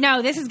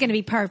gonna be This is going to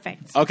be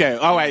perfect. Okay,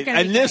 all right. It's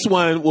gonna be And this great.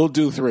 one we'll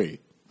do 3.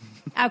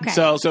 Okay.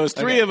 So it's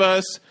 3 Okay. of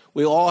us.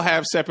 We all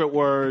have separate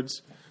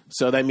words.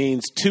 So that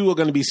means 2 are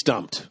going to be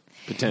stumped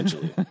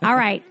potentially. All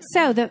right.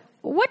 So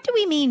what do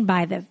we mean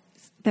by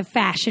the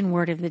fashion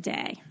word of the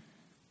day?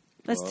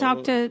 Let's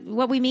talk to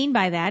what we mean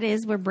by that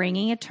is we're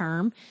bringing a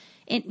term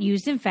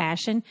used in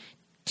fashion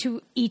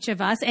to each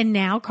of us, and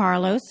now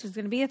Carlos is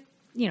going to be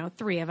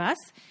 3 of us,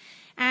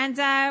 and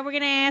we're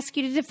going to ask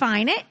you to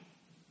define it.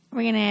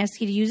 We're going to ask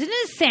you to use it in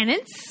a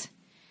sentence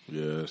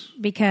Yes.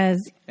 because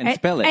And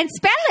spell it. And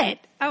spell it.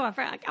 Oh,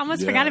 I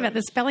almost forgot Yes. about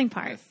the spelling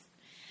part.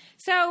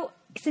 So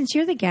since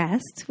you're the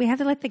guest, we have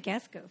to let the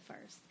guest go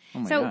first. Oh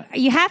my So God.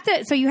 you have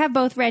to. So you have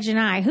both Reg and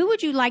I. Who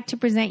would you like to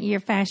present your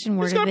fashion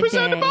word He's of going the to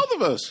present day? to both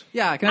of us.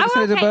 Yeah, can I Oh,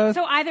 present it okay. to both?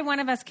 So either one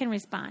of us can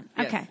respond.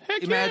 Yes. Okay.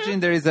 Heck Imagine yeah.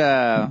 there is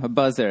a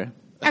buzzer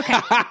Okay.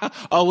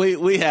 Oh,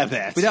 we have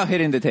that. without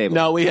hitting the table.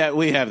 No, we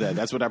have that.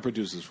 That's what our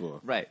producer's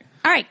for. Right.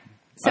 All right.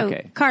 So,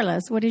 Okay.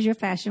 Carlos, what is your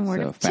fashion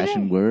word So of today?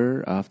 fashion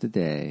word of the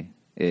day.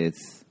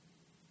 It's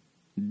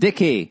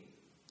Dickie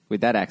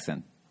with that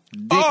accent.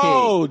 Dickie.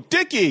 Oh,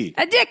 Dickie.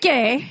 A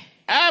dickie.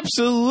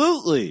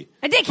 Absolutely.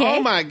 A dickie.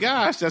 Oh, my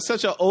gosh. That's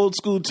such an old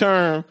school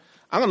term.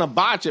 I'm going to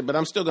botch it, but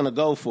I'm still going to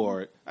go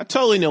for it. I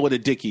totally know what a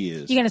Dickie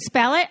is. You gonna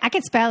spell it? I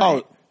can spell Oh,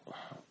 it.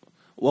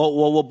 well,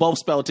 we'll both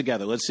spell it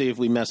together. Let's see if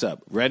we mess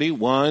up. Ready?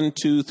 1,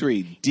 2,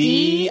 3.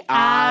 DICKEY.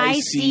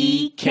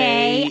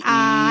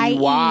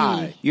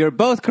 You're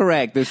both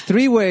correct. There's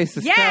 3 ways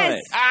to spell Yes.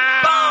 it.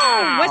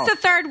 Boom. What's the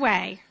third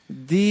way?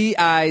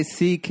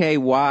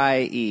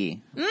 DICKYE.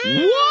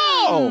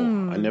 Whoa!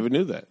 I never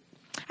knew that.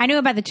 I knew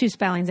about the 2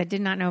 spellings. I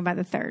did not know about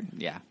the third.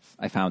 Yeah,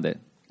 I found it.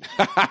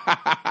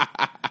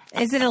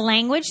 Is it a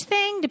language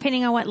thing,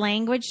 depending on what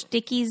language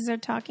Dickies are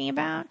talking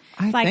about?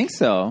 I think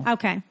so.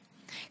 Okay.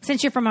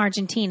 Since you're from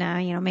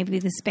Argentina, maybe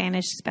the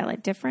Spanish spell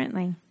it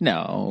differently.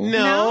 No.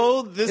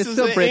 No, this It's is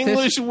still an British.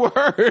 English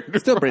word.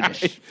 Still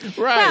British.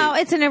 Right. Well,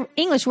 it's an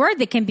English word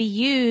that can be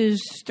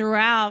used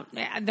throughout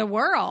the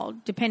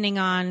world, depending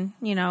on,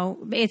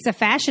 it's a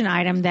fashion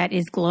item that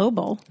is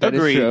global. That is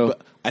Agreed. true.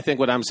 But I think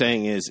what I'm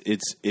saying is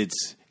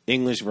it's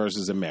English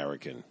versus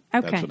American.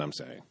 Okay. That's what I'm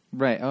saying.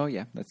 Right. Oh,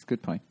 yeah. That's a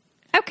good point.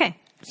 Okay.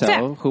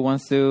 So, who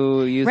wants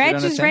to use Reg it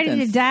on a is ready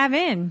sentence? to dive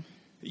in.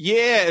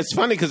 Yeah, it's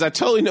funny because I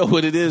totally know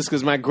what it is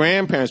because my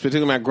grandparents,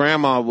 particularly my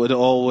grandma, would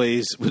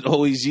always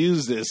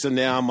use this, and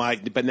now I'm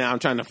like, but now I'm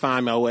trying to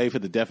find my way for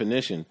the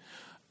definition.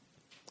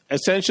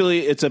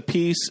 Essentially, it's a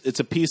piece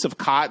of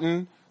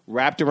cotton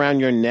wrapped around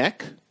your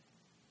neck.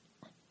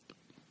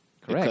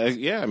 Correct.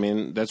 Yeah, I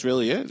mean that's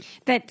really it.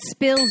 That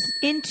spills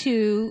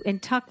into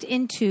and tucked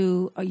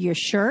into your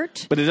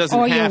shirt, But it doesn't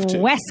or have your to.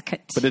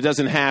 waistcoat, But it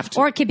doesn't have to.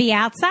 or it could be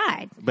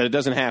outside. But it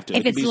doesn't have to. If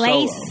It could it's be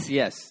lace, solo.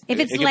 Yes. if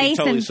it's it could be lace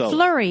totally and solo.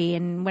 flurry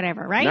and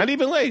whatever, right? Not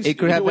even lace. It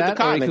could You have do with that,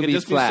 the or cotton. it could be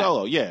just flat. be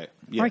solo. Yeah.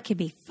 Or it could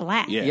be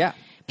flat. Yeah. Yeah.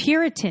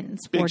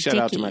 Puritans Big wore shout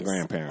out to my Dickies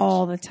grandparents.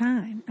 all the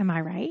time. Am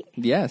I right?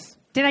 Yes.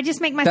 Did I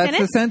just make my That's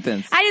sentence? the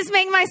sentence. I just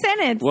make my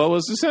sentence. What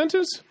was the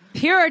sentence?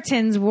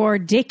 Puritans wore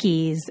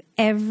Dickies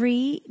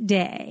every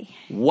day.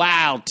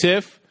 Wow,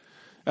 Tiff.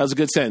 That was a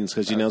good sentence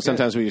because, That's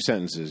sometimes with your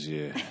sentences,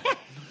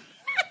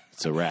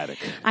 it's erratic.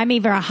 I'm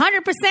either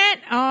 100%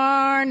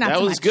 or not That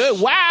so was much. good.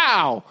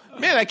 Wow.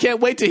 Man, I can't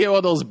wait to hear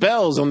all those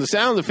bells on the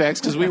sound effects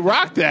because we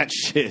rocked that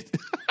shit.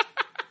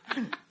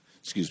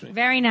 Excuse me.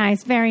 Very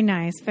nice, very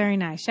nice, very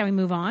nice. Shall we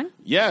move on?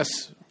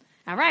 Yes.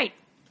 All right.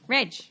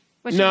 Reg,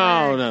 what's your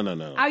No, word?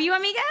 no. Oh, you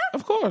want me to go?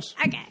 Of course.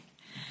 Okay.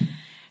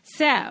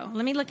 So,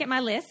 let me look at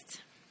my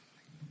list.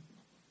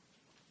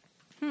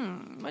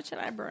 What should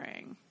I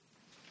bring?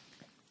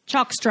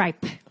 Chalk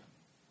stripe.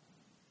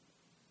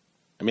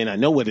 I mean, I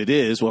know what it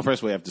is. Well,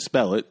 first we have to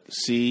spell it.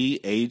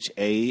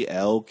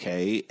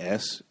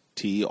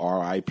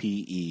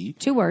 CHALKSTRIPE.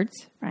 2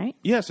 words, right?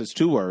 Yes, it's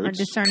 2 words. We're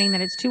discerning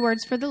that it's 2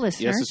 words for the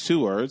listener. Yes, it's 2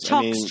 words. Chalk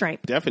I mean,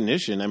 stripe.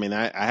 Definition. I mean,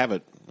 I have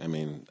it. I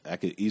mean, I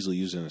could easily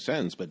use it in a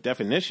sentence, but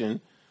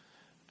definition.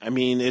 I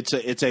mean, it's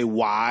a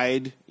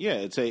wide. Yeah,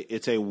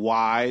 it's a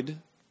wide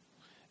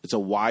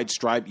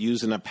stripe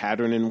used in a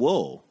pattern in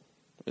wool.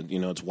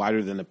 It's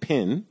wider than a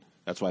pin.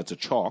 That's why it's a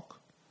chalk.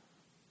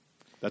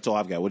 That's all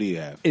I've got. What do you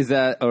have? Is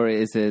that, or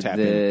is it Tap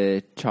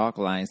the chalk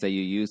lines that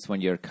you use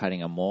when you're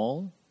cutting a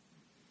mold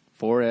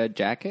for a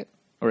jacket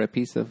or a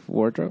piece of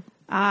wardrobe?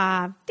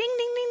 Ding, ding, ding,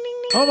 ding,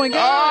 ding. Oh my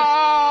God!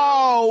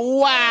 Oh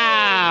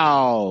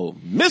wow,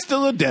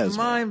 Mr. Ledesma.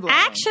 Mind blown.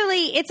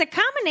 Actually, it's a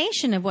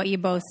combination of what you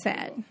both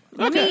said.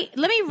 Let Okay.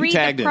 me read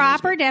tagged the in,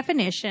 that's proper good.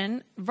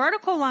 definition.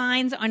 Vertical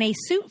lines on a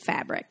suit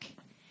fabric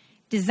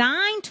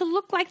designed to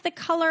look like the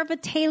color of a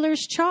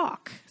tailor's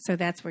chalk. So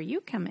that's where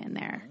you come in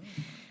there.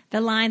 The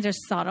lines are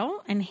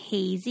subtle and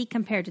hazy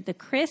compared to the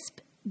crisp,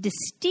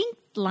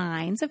 distinct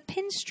lines of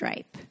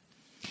pinstripe.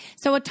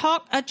 So a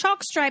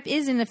chalk stripe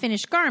is in the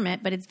finished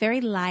garment, but it's very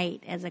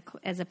light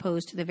as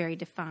opposed to the very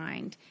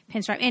defined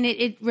pinstripe. And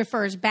it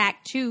refers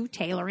back to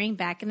tailoring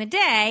back in the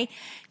day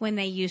when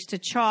they used to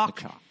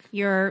chalk.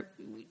 your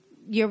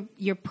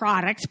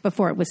product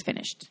before it was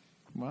finished.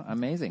 Well,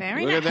 amazing.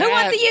 Very Look nice. at Who that.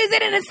 wants to use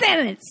it in a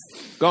sentence?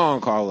 Go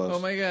on, Carlos. Oh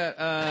my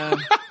God.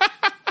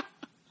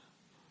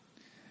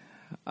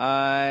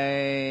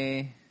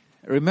 I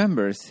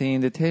remember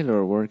seeing the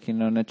tailor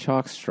working on a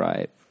chalk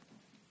stripe.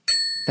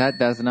 That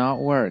does not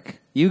work.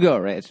 You go,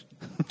 Reg.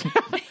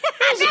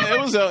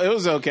 It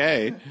was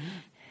okay.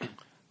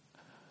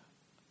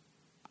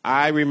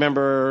 I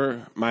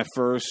remember my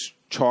first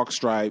chalk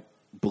stripe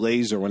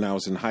blazer when I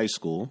was in high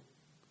school,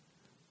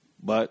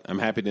 but I'm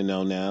happy to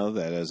know now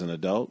that as an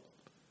adult,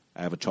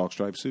 I have a chalk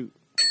stripe suit.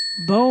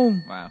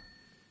 Boom. Wow.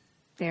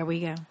 There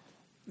we go.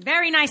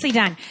 Very nicely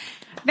done.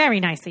 Very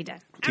nicely done.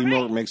 All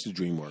Teamwork right. makes the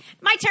dream work.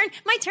 My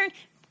turn.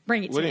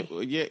 Bring it to me.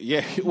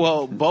 Yeah.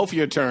 Well, both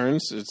your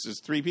turns.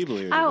 It's 3 people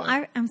here. Oh,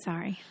 today. I'm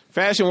sorry.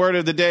 Fashion word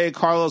of the day,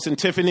 Carlos and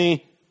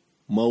Tiffany,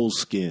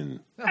 moleskin.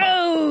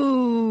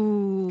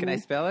 Oh. Can I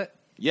spell it?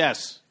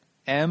 Yes.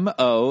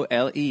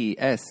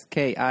 moleskine.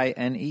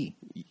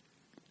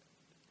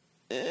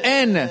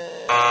 N-I.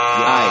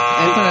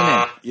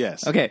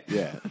 Yes. Okay.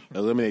 Yeah.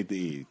 Eliminate the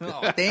E.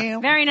 Oh,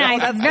 damn. Very nice.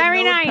 that's the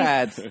Very nice.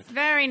 notepads.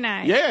 Very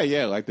nice.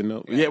 Yeah, like the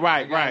note. Yeah,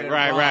 right. That's what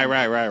I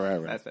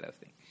was thinking.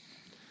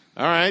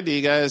 All right. Do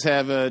you guys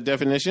have a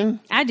definition?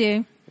 I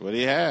do. What do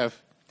you have?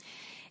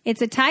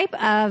 It's a type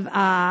of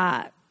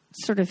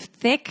sort of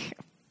thick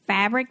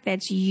fabric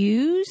that's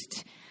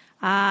used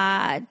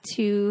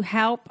to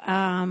help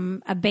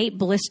abate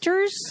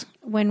blisters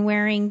when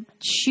wearing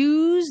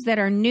shoes that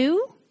are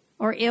new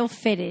or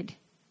ill-fitted.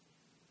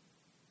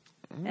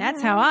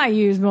 That's how I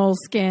use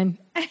moleskin.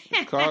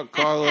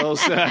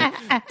 Carlos,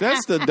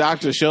 that's the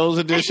Dr. Scholl's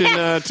edition,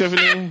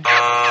 Tiffany.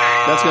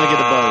 That's going to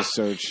get a buzz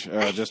search,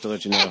 just to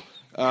let you know.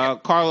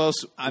 Carlos,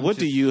 what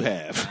do you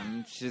have?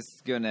 I'm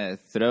just going to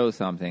throw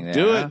something there.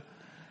 Do it.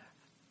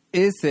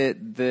 Is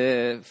it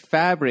the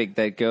fabric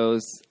that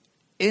goes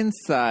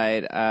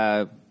inside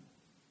a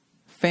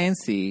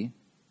fancy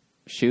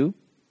shoe?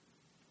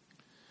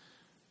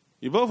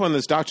 You're both on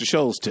this Dr.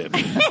 Scholl's tip. I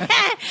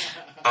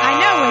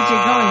know what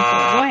you're going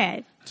for. Go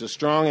ahead. It's a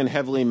strong and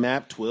heavily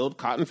mapped twilled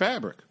cotton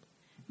fabric.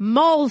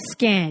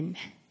 Moleskin.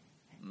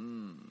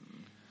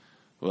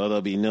 Well,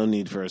 there'll be no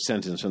need for a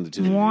sentence from the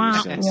two of Wah,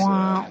 you. Since,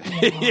 wah,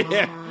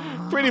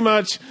 yeah, pretty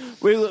much.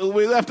 We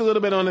left a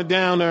little bit on a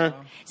downer.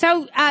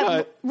 So,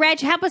 Reg,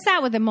 help us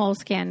out with the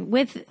moleskin.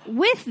 With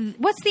what's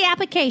the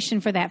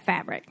application for that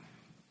fabric?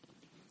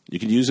 You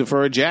could use it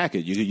for a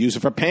jacket. You could use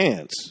it for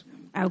pants.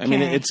 Okay. I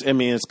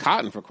mean, it's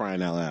cotton, for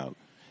crying out loud.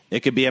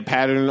 It could be a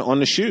pattern on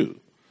the shoe.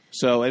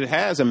 So it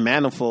has a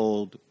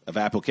manifold of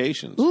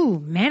applications.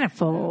 Ooh,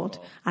 manifold.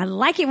 I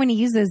like it when he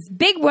uses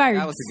big words.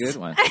 That was a good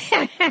one.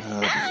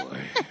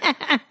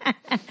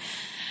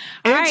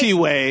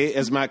 Anyway,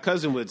 as my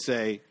cousin would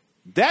say,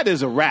 that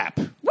is a wrap.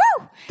 Woo!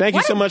 Thank you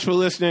What so a- much for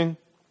listening.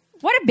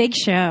 What a big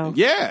show.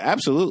 Yeah,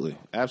 absolutely.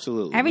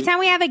 Absolutely. Every time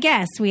we have a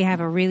guest, we have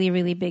a really,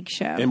 really big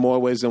show. In more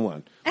ways than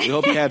one. We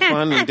hope you had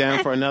fun and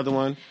down for another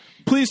one.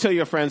 Please tell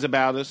your friends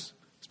about us.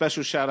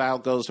 Special shout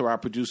out goes to our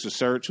producer,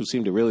 Serge, who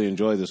seemed to really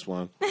enjoy this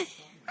one.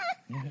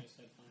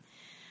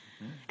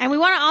 And we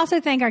want to also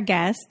thank our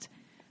guest,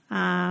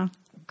 Carlos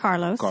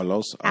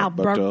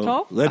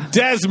Alberto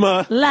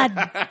Ledesma.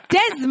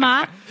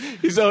 Ledesma.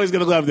 He's always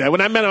going to love that.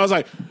 When I met him, I was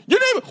like, your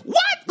name,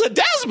 what?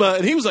 Ledesma?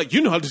 And he was like,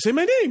 you know how to say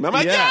my name. I'm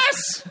like, Yeah.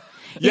 yes.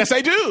 Yes,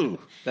 I do.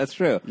 That's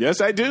true.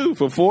 Yes, I do.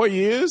 For 4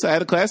 years, I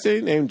had a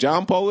classmate named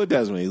John Paul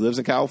Ledesma. He lives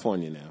in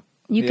California now.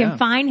 You Yeah. can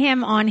find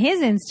him on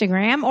his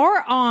Instagram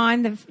or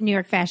on the New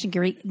York Fashion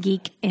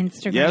Geek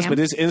Instagram. Yes, but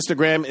his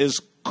Instagram is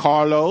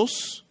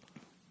Carlos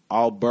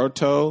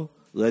Alberto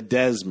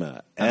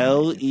Ledesma.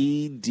 LEDS.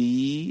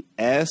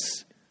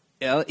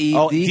 LEDE.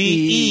 Oh,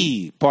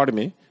 DE. Pardon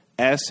me.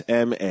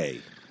 SMA.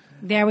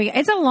 There we go.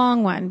 It's a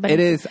long one, but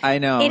It is. I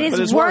know. it But is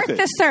it's worth worth it.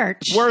 the search.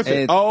 It's worth it.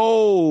 It's-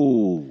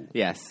 Oh.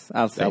 Yes,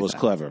 I'll say That was so.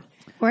 clever.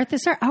 Worth the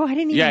search. Oh, I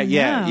didn't even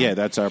know. Yeah.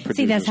 That's our producer's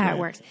See, that's how name. it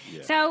works.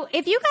 Yeah. So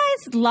if you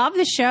guys love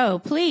the show,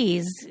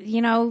 please,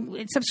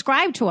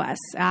 subscribe to us.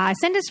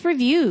 Send us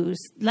reviews.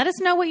 Let us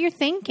know what you're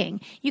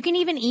thinking. You can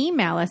even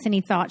email us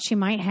any thoughts you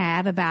might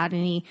have about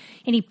any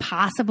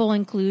possible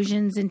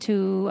inclusions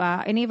into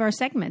any of our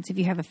segments. If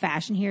you have a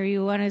fashion hero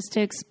you want us to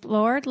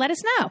explore, let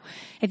us know.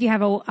 If you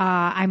have a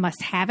I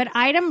must have it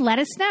item, let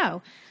us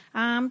know.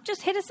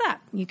 Just hit us up.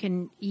 You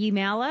can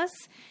email us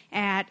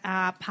at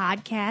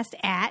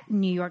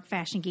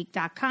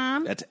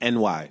podcast@NewYorkFashionGeek.com. That's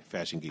NY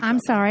Fashion Geek. I'm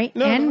sorry,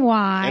 No,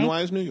 NY.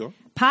 NY is New York.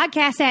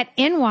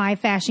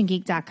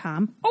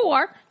 Podcast@NYFashionGeek.com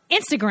or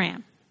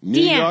Instagram. New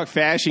DM. York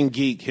Fashion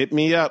Geek. Hit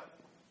me up.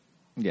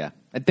 Yeah.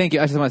 And thank you.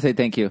 I just want to say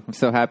thank you. I'm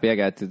so happy I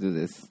got to do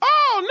this.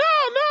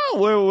 Oh,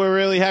 no. We're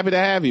really happy to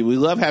have you. We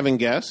love having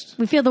guests.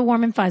 We feel the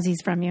warm and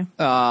fuzzies from you.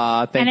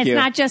 Thank And it's you.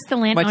 not just the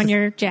lint Might on just-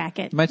 your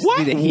jacket. Might just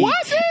What? be the heat.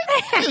 What?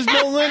 There's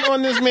no lint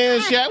on this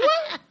man's jacket.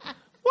 What?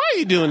 Why are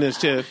you doing this,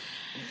 Tiff?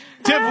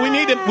 Tiff,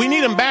 we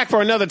need him back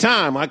for another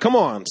time. Like, come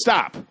on,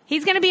 stop.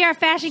 He's going to be our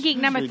fashion geek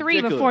number 3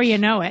 ridiculous. before you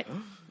know it.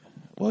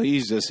 Well,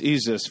 he's just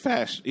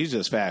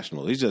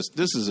fashionable.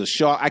 This is a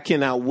show. I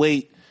cannot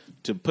wait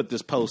to put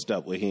this post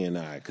up with he and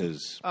I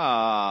because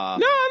Aw.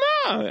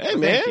 no, hey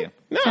man, you.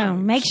 no. So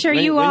make sure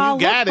When- you when all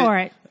got look for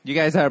it. You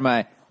guys are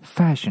my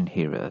fashion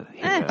hero.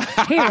 Hero.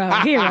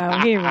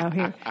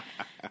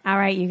 All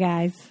right, you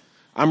guys.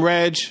 I'm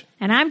Reg.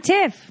 And I'm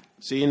Tiff.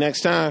 See you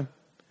next time,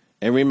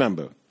 and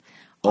remember,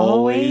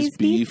 Always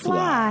be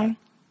fly.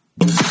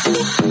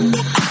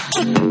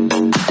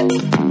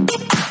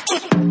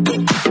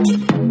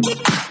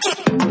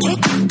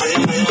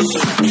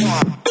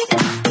 Fly.